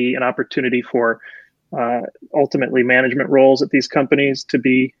may be an opportunity for ultimately management roles at these companies to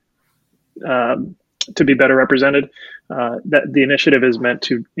be better represented. That the initiative is meant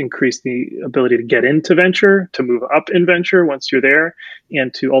to increase the ability to get into venture, to move up in venture once you're there,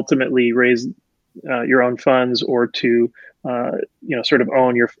 and to ultimately raise your own funds, or to sort of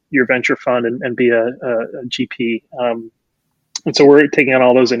own your venture fund and be a GP. And so we're taking on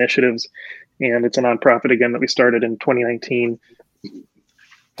all those initiatives, and it's a nonprofit again that we started in 2019,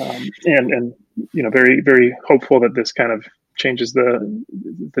 and very, very hopeful that this kind of changes the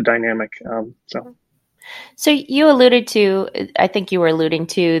dynamic. So you alluded to, I think you were alluding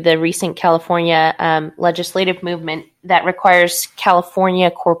to the recent California legislative movement that requires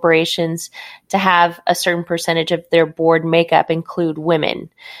California corporations to have a certain percentage of their board makeup include women.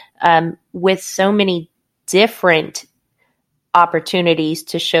 With so many different opportunities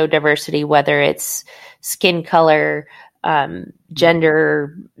to show diversity, whether it's skin color,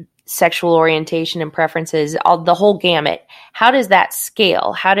 gender, sexual orientation and preferences, the whole gamut. How does that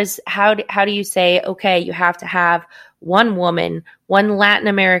scale? How do you say, okay, you have to have one woman, one Latin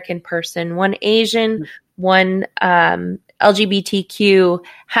American person, one Asian, one LGBTQ?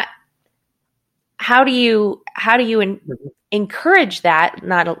 How do you encourage that,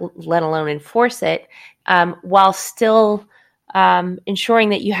 not let alone enforce it, while still ensuring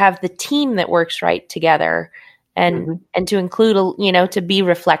that you have the team that works right together? And to include, to be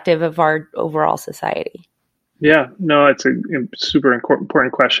reflective of our overall society? Yeah, no, it's a super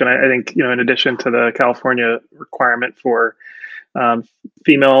important question. I think, in addition to the California requirement for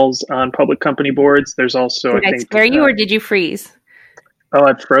females on public company boards, there's also, Did I scare you, or did you freeze? Oh,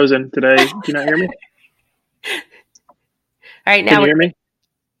 I've frozen today. Do you not hear me? All right, now can you hear me?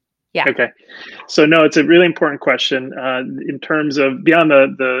 Yeah. Okay. So no, it's a really important question in terms of beyond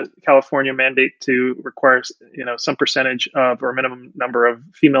the California mandate to require, some percentage of or minimum number of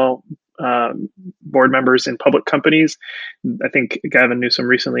female board members in public companies. I think Gavin Newsom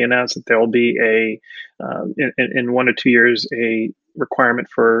recently announced that there will be in 1 to 2 years, a requirement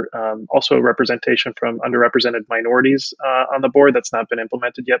for also representation from underrepresented minorities on the board. That's not been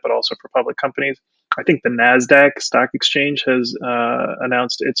implemented yet, but also for public companies. I think the NASDAQ stock exchange has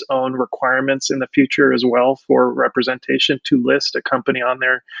announced its own requirements in the future as well for representation to list a company on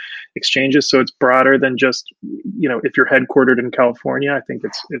their exchanges. So it's broader than just, if you're headquartered in California. I think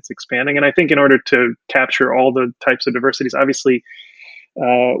it's expanding. And I think in order to capture all the types of diversities, obviously,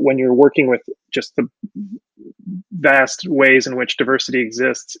 when you're working with just the vast ways in which diversity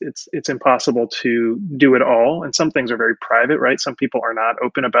exists, it's impossible to do it all. And some things are very private, right? Some people are not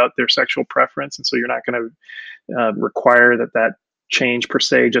open about their sexual preference. And so you're not going to require that change per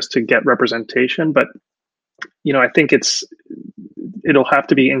se just to get representation. But, I think it'll have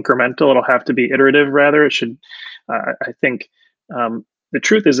to be incremental. It'll have to be iterative, rather. It should, I think, the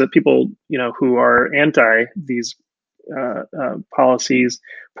truth is that people, who are anti these policies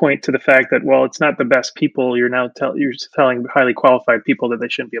point to the fact that, well, it's not the best people. You're telling highly qualified people that they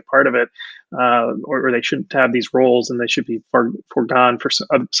shouldn't be a part of it, or they shouldn't have these roles, and they should be foregone for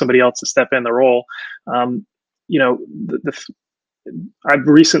somebody else to step in the role. I've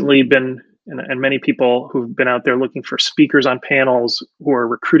recently been, and many people who've been out there looking for speakers on panels who are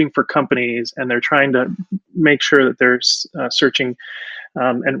recruiting for companies, and they're trying to make sure that they're searching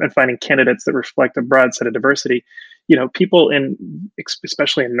and finding candidates that reflect a broad set of diversity. People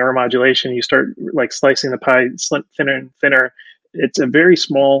especially in neuromodulation, you start like slicing the pie thinner and thinner. It's a very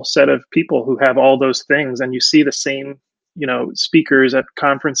small set of people who have all those things, and you see the same, speakers at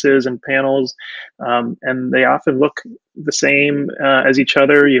conferences and panels, and they often look the same as each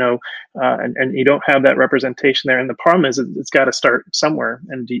other, and you don't have that representation there. And the problem is, it's got to start somewhere.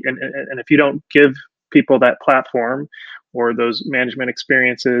 And if you don't give people that platform, or those management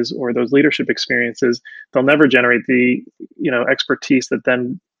experiences, or those leadership experiences, they'll never generate the, expertise that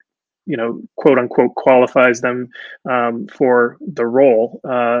then, quote unquote, qualifies them for the role.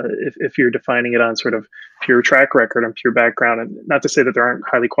 If you're defining it on sort of pure track record and pure background, and not to say that there aren't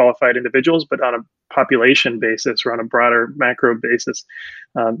highly qualified individuals, but on a population basis or on a broader macro basis,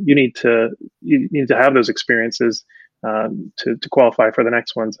 you need to have those experiences to qualify for the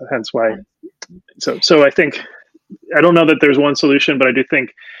next ones. Hence why. So I think, I don't know that there's one solution, but I do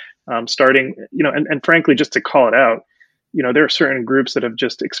think starting, and frankly, just to call it out, there are certain groups that have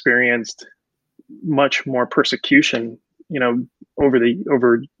just experienced much more persecution,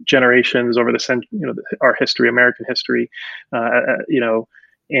 over generations, over our history, American history,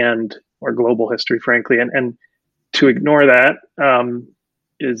 and our global history, frankly, and to ignore that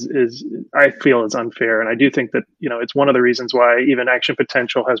is I feel is unfair. And I do think that it's one of the reasons why even Action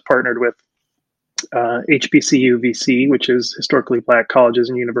Potential has partnered with HBCU VC, which is Historically Black Colleges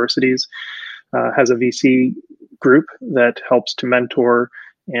and Universities, has a VC group that helps to mentor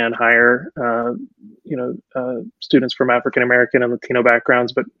and hire students from African American and Latino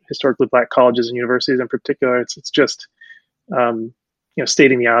backgrounds, but historically Black colleges and universities in particular. It's just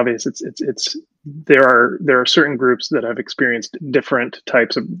stating the obvious. There are certain groups that have experienced different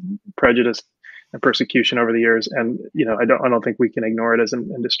types of prejudice and persecution over the years, and I don't think we can ignore it as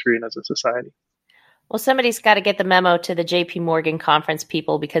an industry and as a society. Well, somebody's got to get the memo to the JP Morgan conference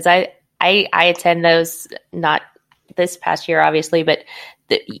people, because I attend those, not this past year, obviously, but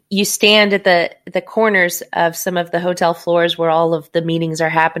you stand at the corners of some of the hotel floors where all of the meetings are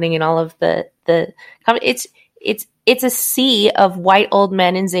happening, and all of it's a sea of white old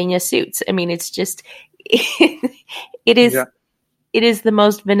men in Zegna suits. I mean, it's just it is the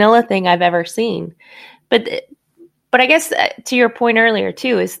most vanilla thing I've ever seen. But I guess to your point earlier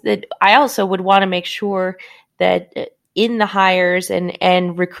too, is that I also would want to make sure that in the hires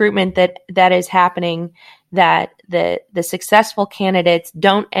and recruitment that is happening, that the successful candidates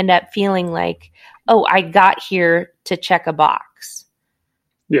don't end up feeling like, oh, I got here to check a box.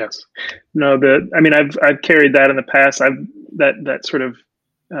 Yes. No, I've carried that in the past. That sort of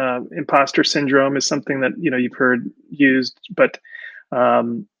imposter syndrome is something that, you've heard used, but,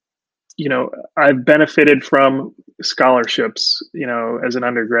 I've benefited from scholarships, as an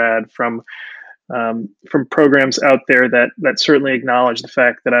undergrad, from programs out there that certainly acknowledge the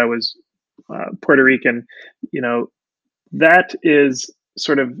fact that I was Puerto Rican. That is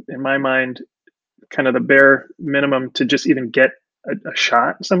sort of, in my mind, kind of the bare minimum to just even get a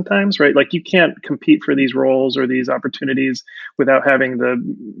shot sometimes, right? Like, you can't compete for these roles or these opportunities without having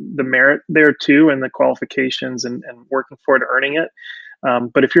the merit there too, and the qualifications and working for it, earning it.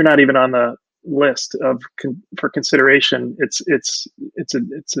 But if you're not even on the list for consideration, it's a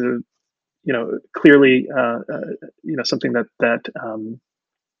clearly something that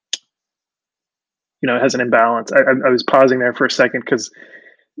has an imbalance. I was pausing there for a second, because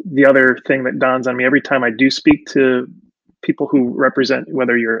the other thing that dawns on me every time I do speak to people who represent,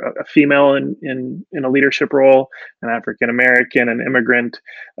 whether you're a female in a leadership role, an African American, an immigrant,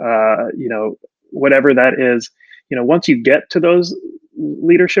 whatever that is, once you get to those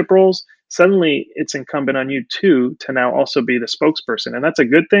leadership roles, suddenly it's incumbent on you too to now also be the spokesperson. And that's a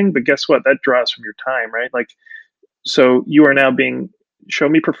good thing, but guess what? That draws from your time, right? Like, so you are now show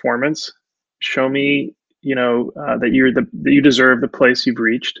me performance, show me, that you deserve the place you've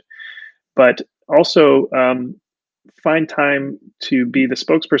reached, but also find time to be the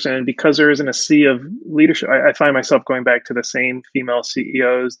spokesperson. And because there isn't a sea of leadership, I find myself going back to the same female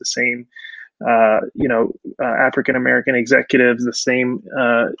CEOs, the same African American executives, the same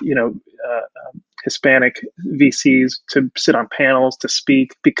Hispanic VCs to sit on panels, to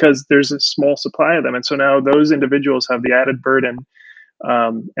speak, because there's a small supply of them. And so now those individuals have the added burden,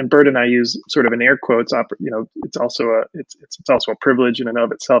 and burden I use sort of in air quotes. It's also a privilege in and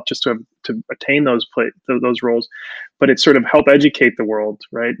of itself just to attain those roles, but it's sort of help educate the world,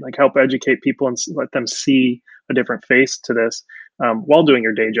 right? Like, help educate people and let them see a different face to this while doing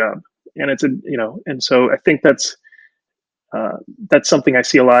your day job. And and so I think that's something I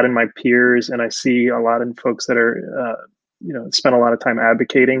see a lot in my peers, and I see a lot in folks that are, spend a lot of time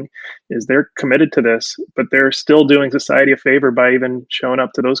advocating, is they're committed to this, but they're still doing society a favor by even showing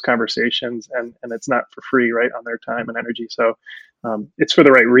up to those conversations, and it's not for free, right, on their time and energy. So it's for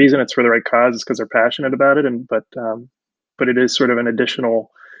the right reason, it's for the right cause, it's because they're passionate about it, but it is sort of an additional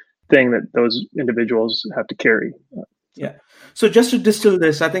thing that those individuals have to carry. Yeah. So just to distill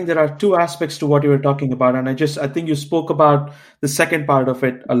this, I think there are two aspects to what you were talking about. And I think you spoke about the second part of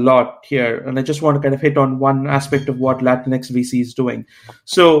it a lot here. And I just want to kind of hit on one aspect of what Latinx VC is doing.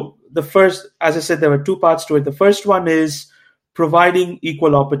 So the first, as I said, there were two parts to it. The first one is providing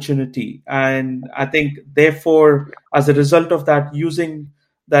equal opportunity. And I think, therefore, as a result of that, using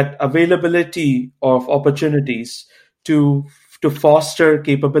that availability of opportunities to foster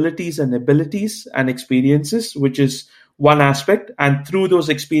capabilities and abilities and experiences, which is one aspect. And through those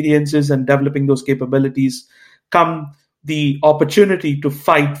experiences and developing those capabilities come the opportunity to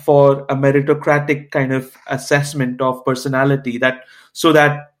fight for a meritocratic kind of assessment of personality, so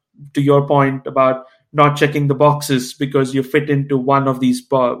that, to your point about not checking the boxes because you fit into one of these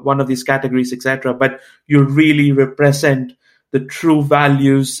categories, etc., but you really represent the true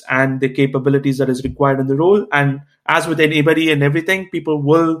values and the capabilities that is required in the role. And as with anybody and everything, people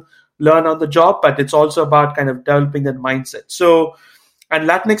will learn on the job, but it's also about kind of developing that mindset. So, and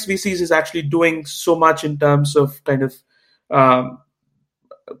Latinx VCs is actually doing so much in terms of kind of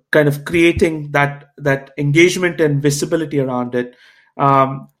creating that engagement and visibility around it.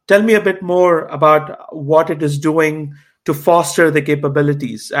 Tell me a bit more about what it is doing to foster the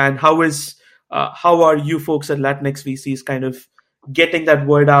capabilities, and how are you folks at Latinx VCs kind of getting that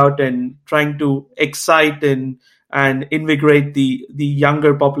word out and trying to excite and invigorate the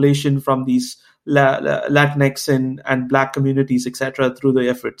younger population from these Latinx and Black communities, etc., through the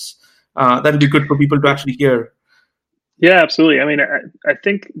efforts. That'll be good for people to actually hear. Yeah, absolutely. I mean, I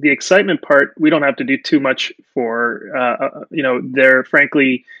think the excitement part, we don't have to do too much for, they're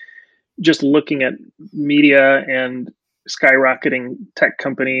frankly just looking at media and skyrocketing tech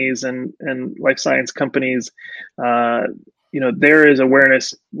companies and life science companies. There is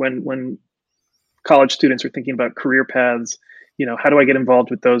awareness when college students are thinking about career paths. How do I get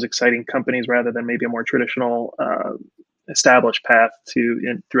involved with those exciting companies rather than maybe a more traditional established path through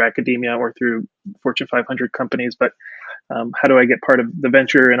academia or through Fortune 500 companies? But how do I get part of the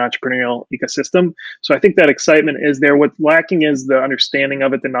venture and entrepreneurial ecosystem? So I think that excitement is there. What's lacking is the understanding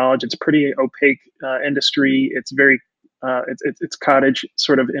of it, the knowledge. It's pretty opaque industry. It's very, it's cottage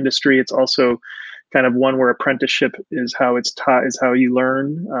sort of industry. It's also kind of one where apprenticeship is how it's taught, is how you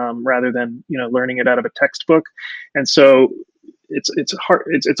learn, rather than learning it out of a textbook. And so it's hard.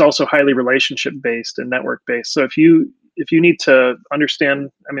 It's also highly relationship based and network based. So if you need to understand,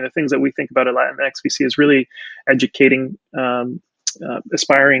 I mean, the things that we think about at Latinx VC is really educating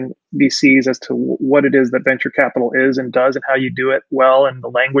aspiring VCs as to what it is that venture capital is and does, and how you do it well, and the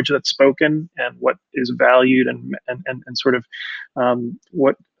language that's spoken, and what is valued, and sort of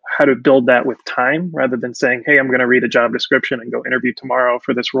how to build that with time, rather than saying, hey, I'm going to read a job description and go interview tomorrow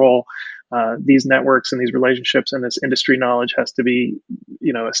for this role. These networks and these relationships and this industry knowledge has to be,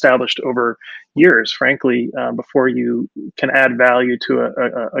 established over years, frankly, before you can add value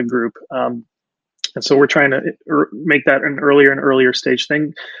to a group. And so we're trying to make that an earlier and earlier stage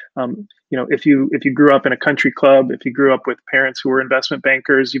thing. If you grew up in a country club, if you grew up with parents who were investment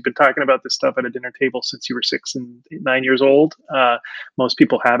bankers, you've been talking about this stuff at a dinner table since you were 6 and 9 years old. Most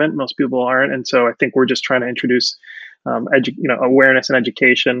people haven't. Most people aren't. And so I think we're just trying to introduce awareness and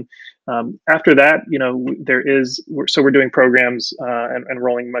education. After that, we're doing programs and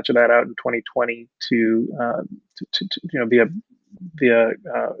rolling much of that out in 2020 to via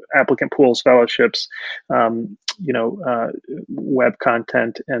applicant pools, fellowships, web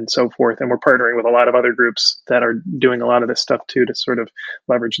content, and so forth. And we're partnering with a lot of other groups that are doing a lot of this stuff too, to sort of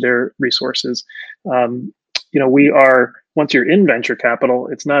leverage their resources. We are, once you're in venture capital,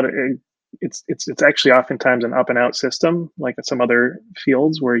 it's not it's actually oftentimes an up and out system, like at some other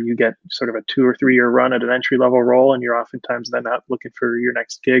fields, where you get sort of a 2 or 3 year run at an entry level role, and you're oftentimes then out looking for your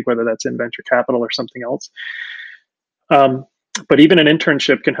next gig, whether that's in venture capital or something else. But even an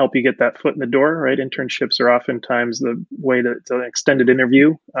internship can help you get that foot in the door, right? Internships are oftentimes the way that it's an extended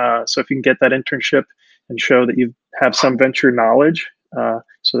interview. So if you can get that internship and show that you have some venture knowledge,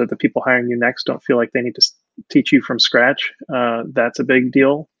 so that the people hiring you next don't feel like they need to teach you from scratch, that's a big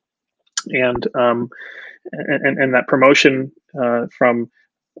deal. And that promotion from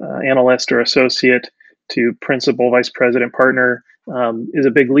analyst or associate to principal, vice president, partner is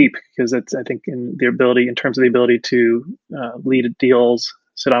a big leap, because it's, I think, in terms of the ability to lead deals,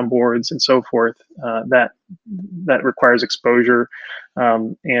 sit on boards, and so forth. That requires exposure,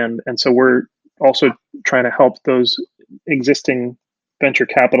 and so we're also trying to help those existing venture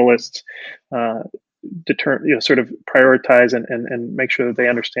capitalists sort of prioritize and make sure that they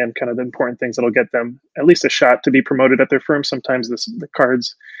understand kind of the important things that'll get them at least a shot to be promoted at their firm. Sometimes the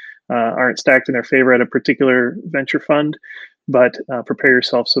cards aren't stacked in their favor at a particular venture fund, but prepare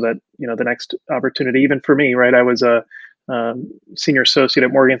yourself so that the next opportunity. Even for me, right? I was a senior associate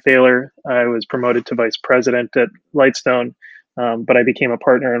at Morgan Thaler. I was promoted to vice president at Lightstone, but I became a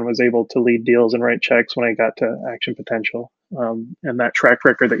partner and was able to lead deals and write checks when I got to Action Potential. And that track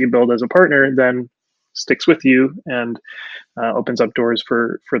record that you build as a partner then sticks with you and opens up doors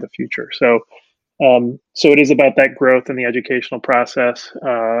for the future. So it is about that growth and the educational process.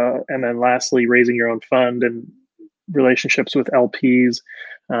 And then lastly, raising your own fund and relationships with LPs.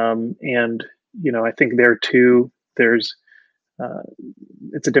 And, I think there too, there's,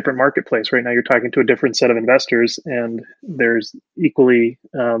 it's a different marketplace right now. You're talking to a different set of investors, and there's equally,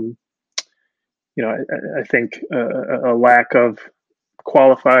 I think a lack of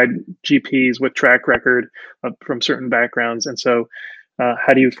qualified GPs with track record from certain backgrounds. And so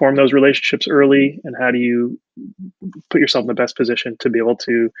how do you form those relationships early, and how do you put yourself in the best position to be able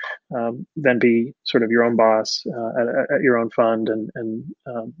to then be sort of your own boss at your own fund and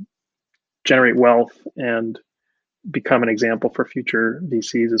generate wealth and become an example for future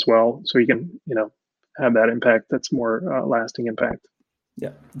VCs as well, so you can have that impact that's more lasting impact.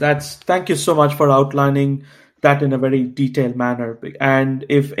 Yeah, thank you so much for outlining that in a very detailed manner. And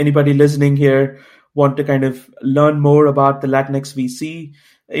if anybody listening here want to kind of learn more about the Latinx VC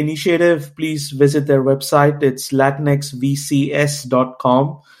initiative, please visit their website. It's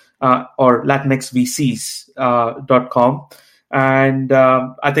latinxvcs.com or latinxvcs.com. And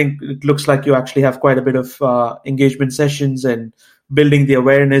I think it looks like you actually have quite a bit of engagement sessions and building the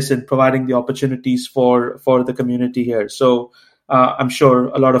awareness and providing the opportunities for the community here. So I'm sure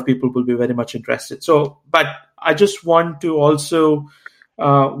a lot of people will be very much interested. So, but I just want to also,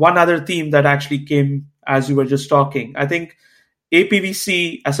 one other theme that actually came as you were just talking. I think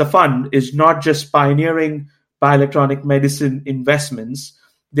APVC as a fund is not just pioneering bioelectronic medicine investments,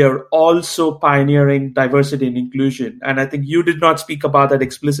 they're also pioneering diversity and inclusion. And I think you did not speak about that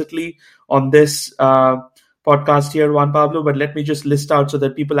explicitly on this podcast here, Juan Pablo, but let me just list out so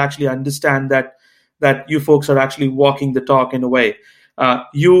that people actually understand that you folks are actually walking the talk in a way.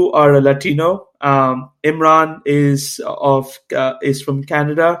 You are a Latino. Imran is from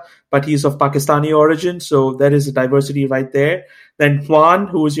Canada, but he's of Pakistani origin. So there is a diversity right there. Then Juan,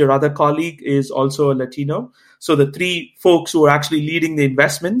 who is your other colleague, is also a Latino. So the three folks who are actually leading the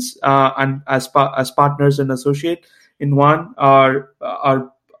investments and as partners and associate in Juan are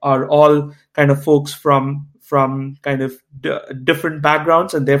all kind of folks from kind of different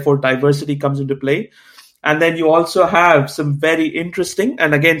backgrounds, and therefore diversity comes into play. And then you also have some very interesting,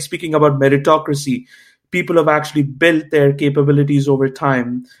 and again, speaking about meritocracy, people have actually built their capabilities over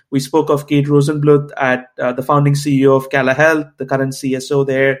time. We spoke of Kate Rosenbluth, the founding CEO of Cala Health, the current CSO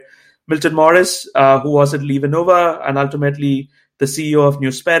there. Milton Morris, who was at LivaNova, and ultimately the CEO of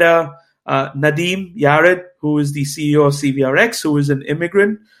Newspera. Nadeem Yared, who is the CEO of CVRX, who is an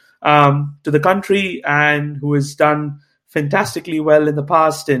immigrant to the country and who has done fantastically well in the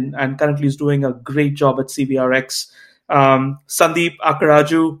past and currently is doing a great job at CVRX. Sandeep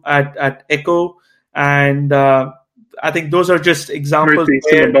Akkaraju at Echo, and I think those are just examples. Murthy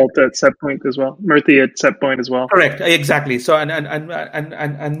Simambalta at Setpoint as well. Murthy at Setpoint as well. Correct, exactly. So and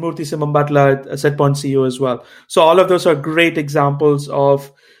Murthy Simambalta at Setpoint CEO as well. So all of those are great examples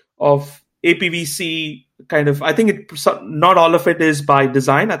of APVC kind of. I think not all of it is by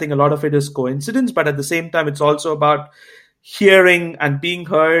design. I think a lot of it is coincidence, but at the same time, it's also about hearing and being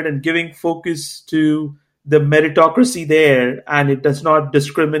heard and giving focus to the meritocracy there, and it does not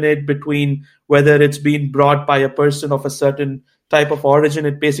discriminate between whether it's being brought by a person of a certain type of origin.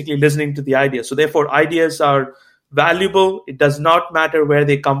 It's basically listening to the idea. So therefore, ideas are valuable. It does not matter where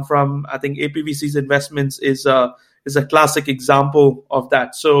they come from. I think APVC's investments is a classic example of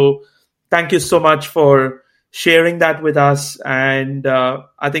that. So thank you so much for sharing that with us. And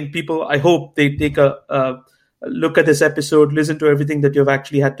I think I hope they take a look at this episode, listen to everything that you've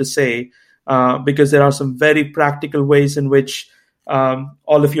actually had to say, because there are some very practical ways in which all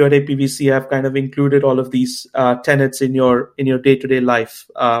of you at APVC have kind of included all of these tenets in your day-to-day life.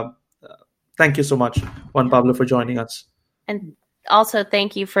 Thank you so much, Juan Pablo, for joining us. And also,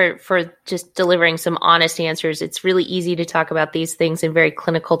 thank you for just delivering some honest answers. It's really easy to talk about these things in very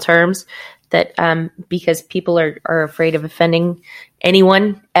clinical terms that because people are afraid of offending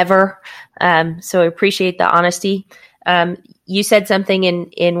anyone ever. So I appreciate the honesty. You said something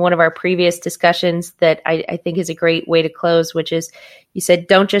in one of our previous discussions that I think is a great way to close, which is you said,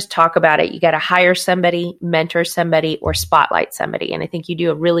 don't just talk about it. You got to hire somebody, mentor somebody, or spotlight somebody. And I think you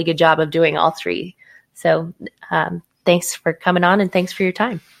do a really good job of doing all three. So thanks for coming on and thanks for your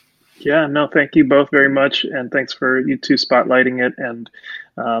time. Yeah, no, thank you both very much. And thanks for you two spotlighting it. And,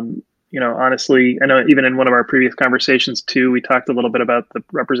 honestly, I know even in one of our previous conversations too, we talked a little bit about the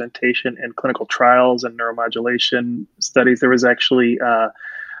representation in clinical trials and neuromodulation studies. There was actually a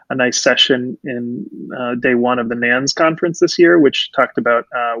nice session in day one of the NANS conference this year, which talked about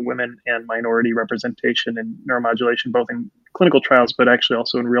women and minority representation in neuromodulation, both in clinical trials, but actually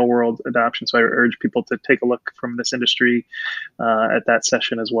also in real world adoption. So I urge people to take a look from this industry at that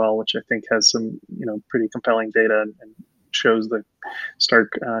session as well, which I think has some, pretty compelling data and shows the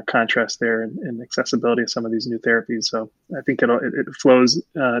stark contrast there in accessibility of some of these new therapies. So I think it flows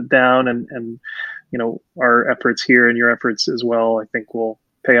down and our efforts here and your efforts as well, I think will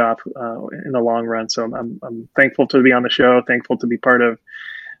pay off in the long run. So I'm thankful to be on the show, thankful to be part of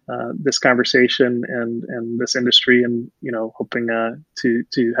this conversation and this industry, and hoping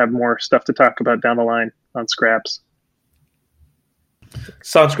to have more stuff to talk about down the line on Scraps.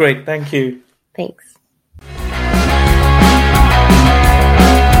 Sounds great. Thank you. Thanks.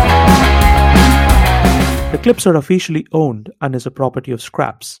 The clips are officially owned and is a property of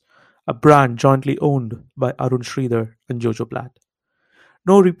Scraps, a brand jointly owned by Arun Sridhar and Jojo Platt.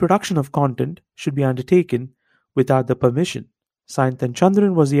 No reproduction of content should be undertaken without the permission. Sayantan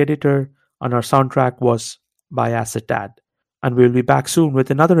Chandran was the editor, and our soundtrack was by Acetad. And we'll be back soon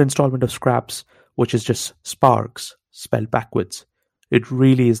with another installment of Scraps, which is just Sparks, spelled backwards. It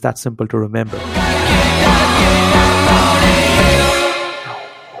really is that simple to remember.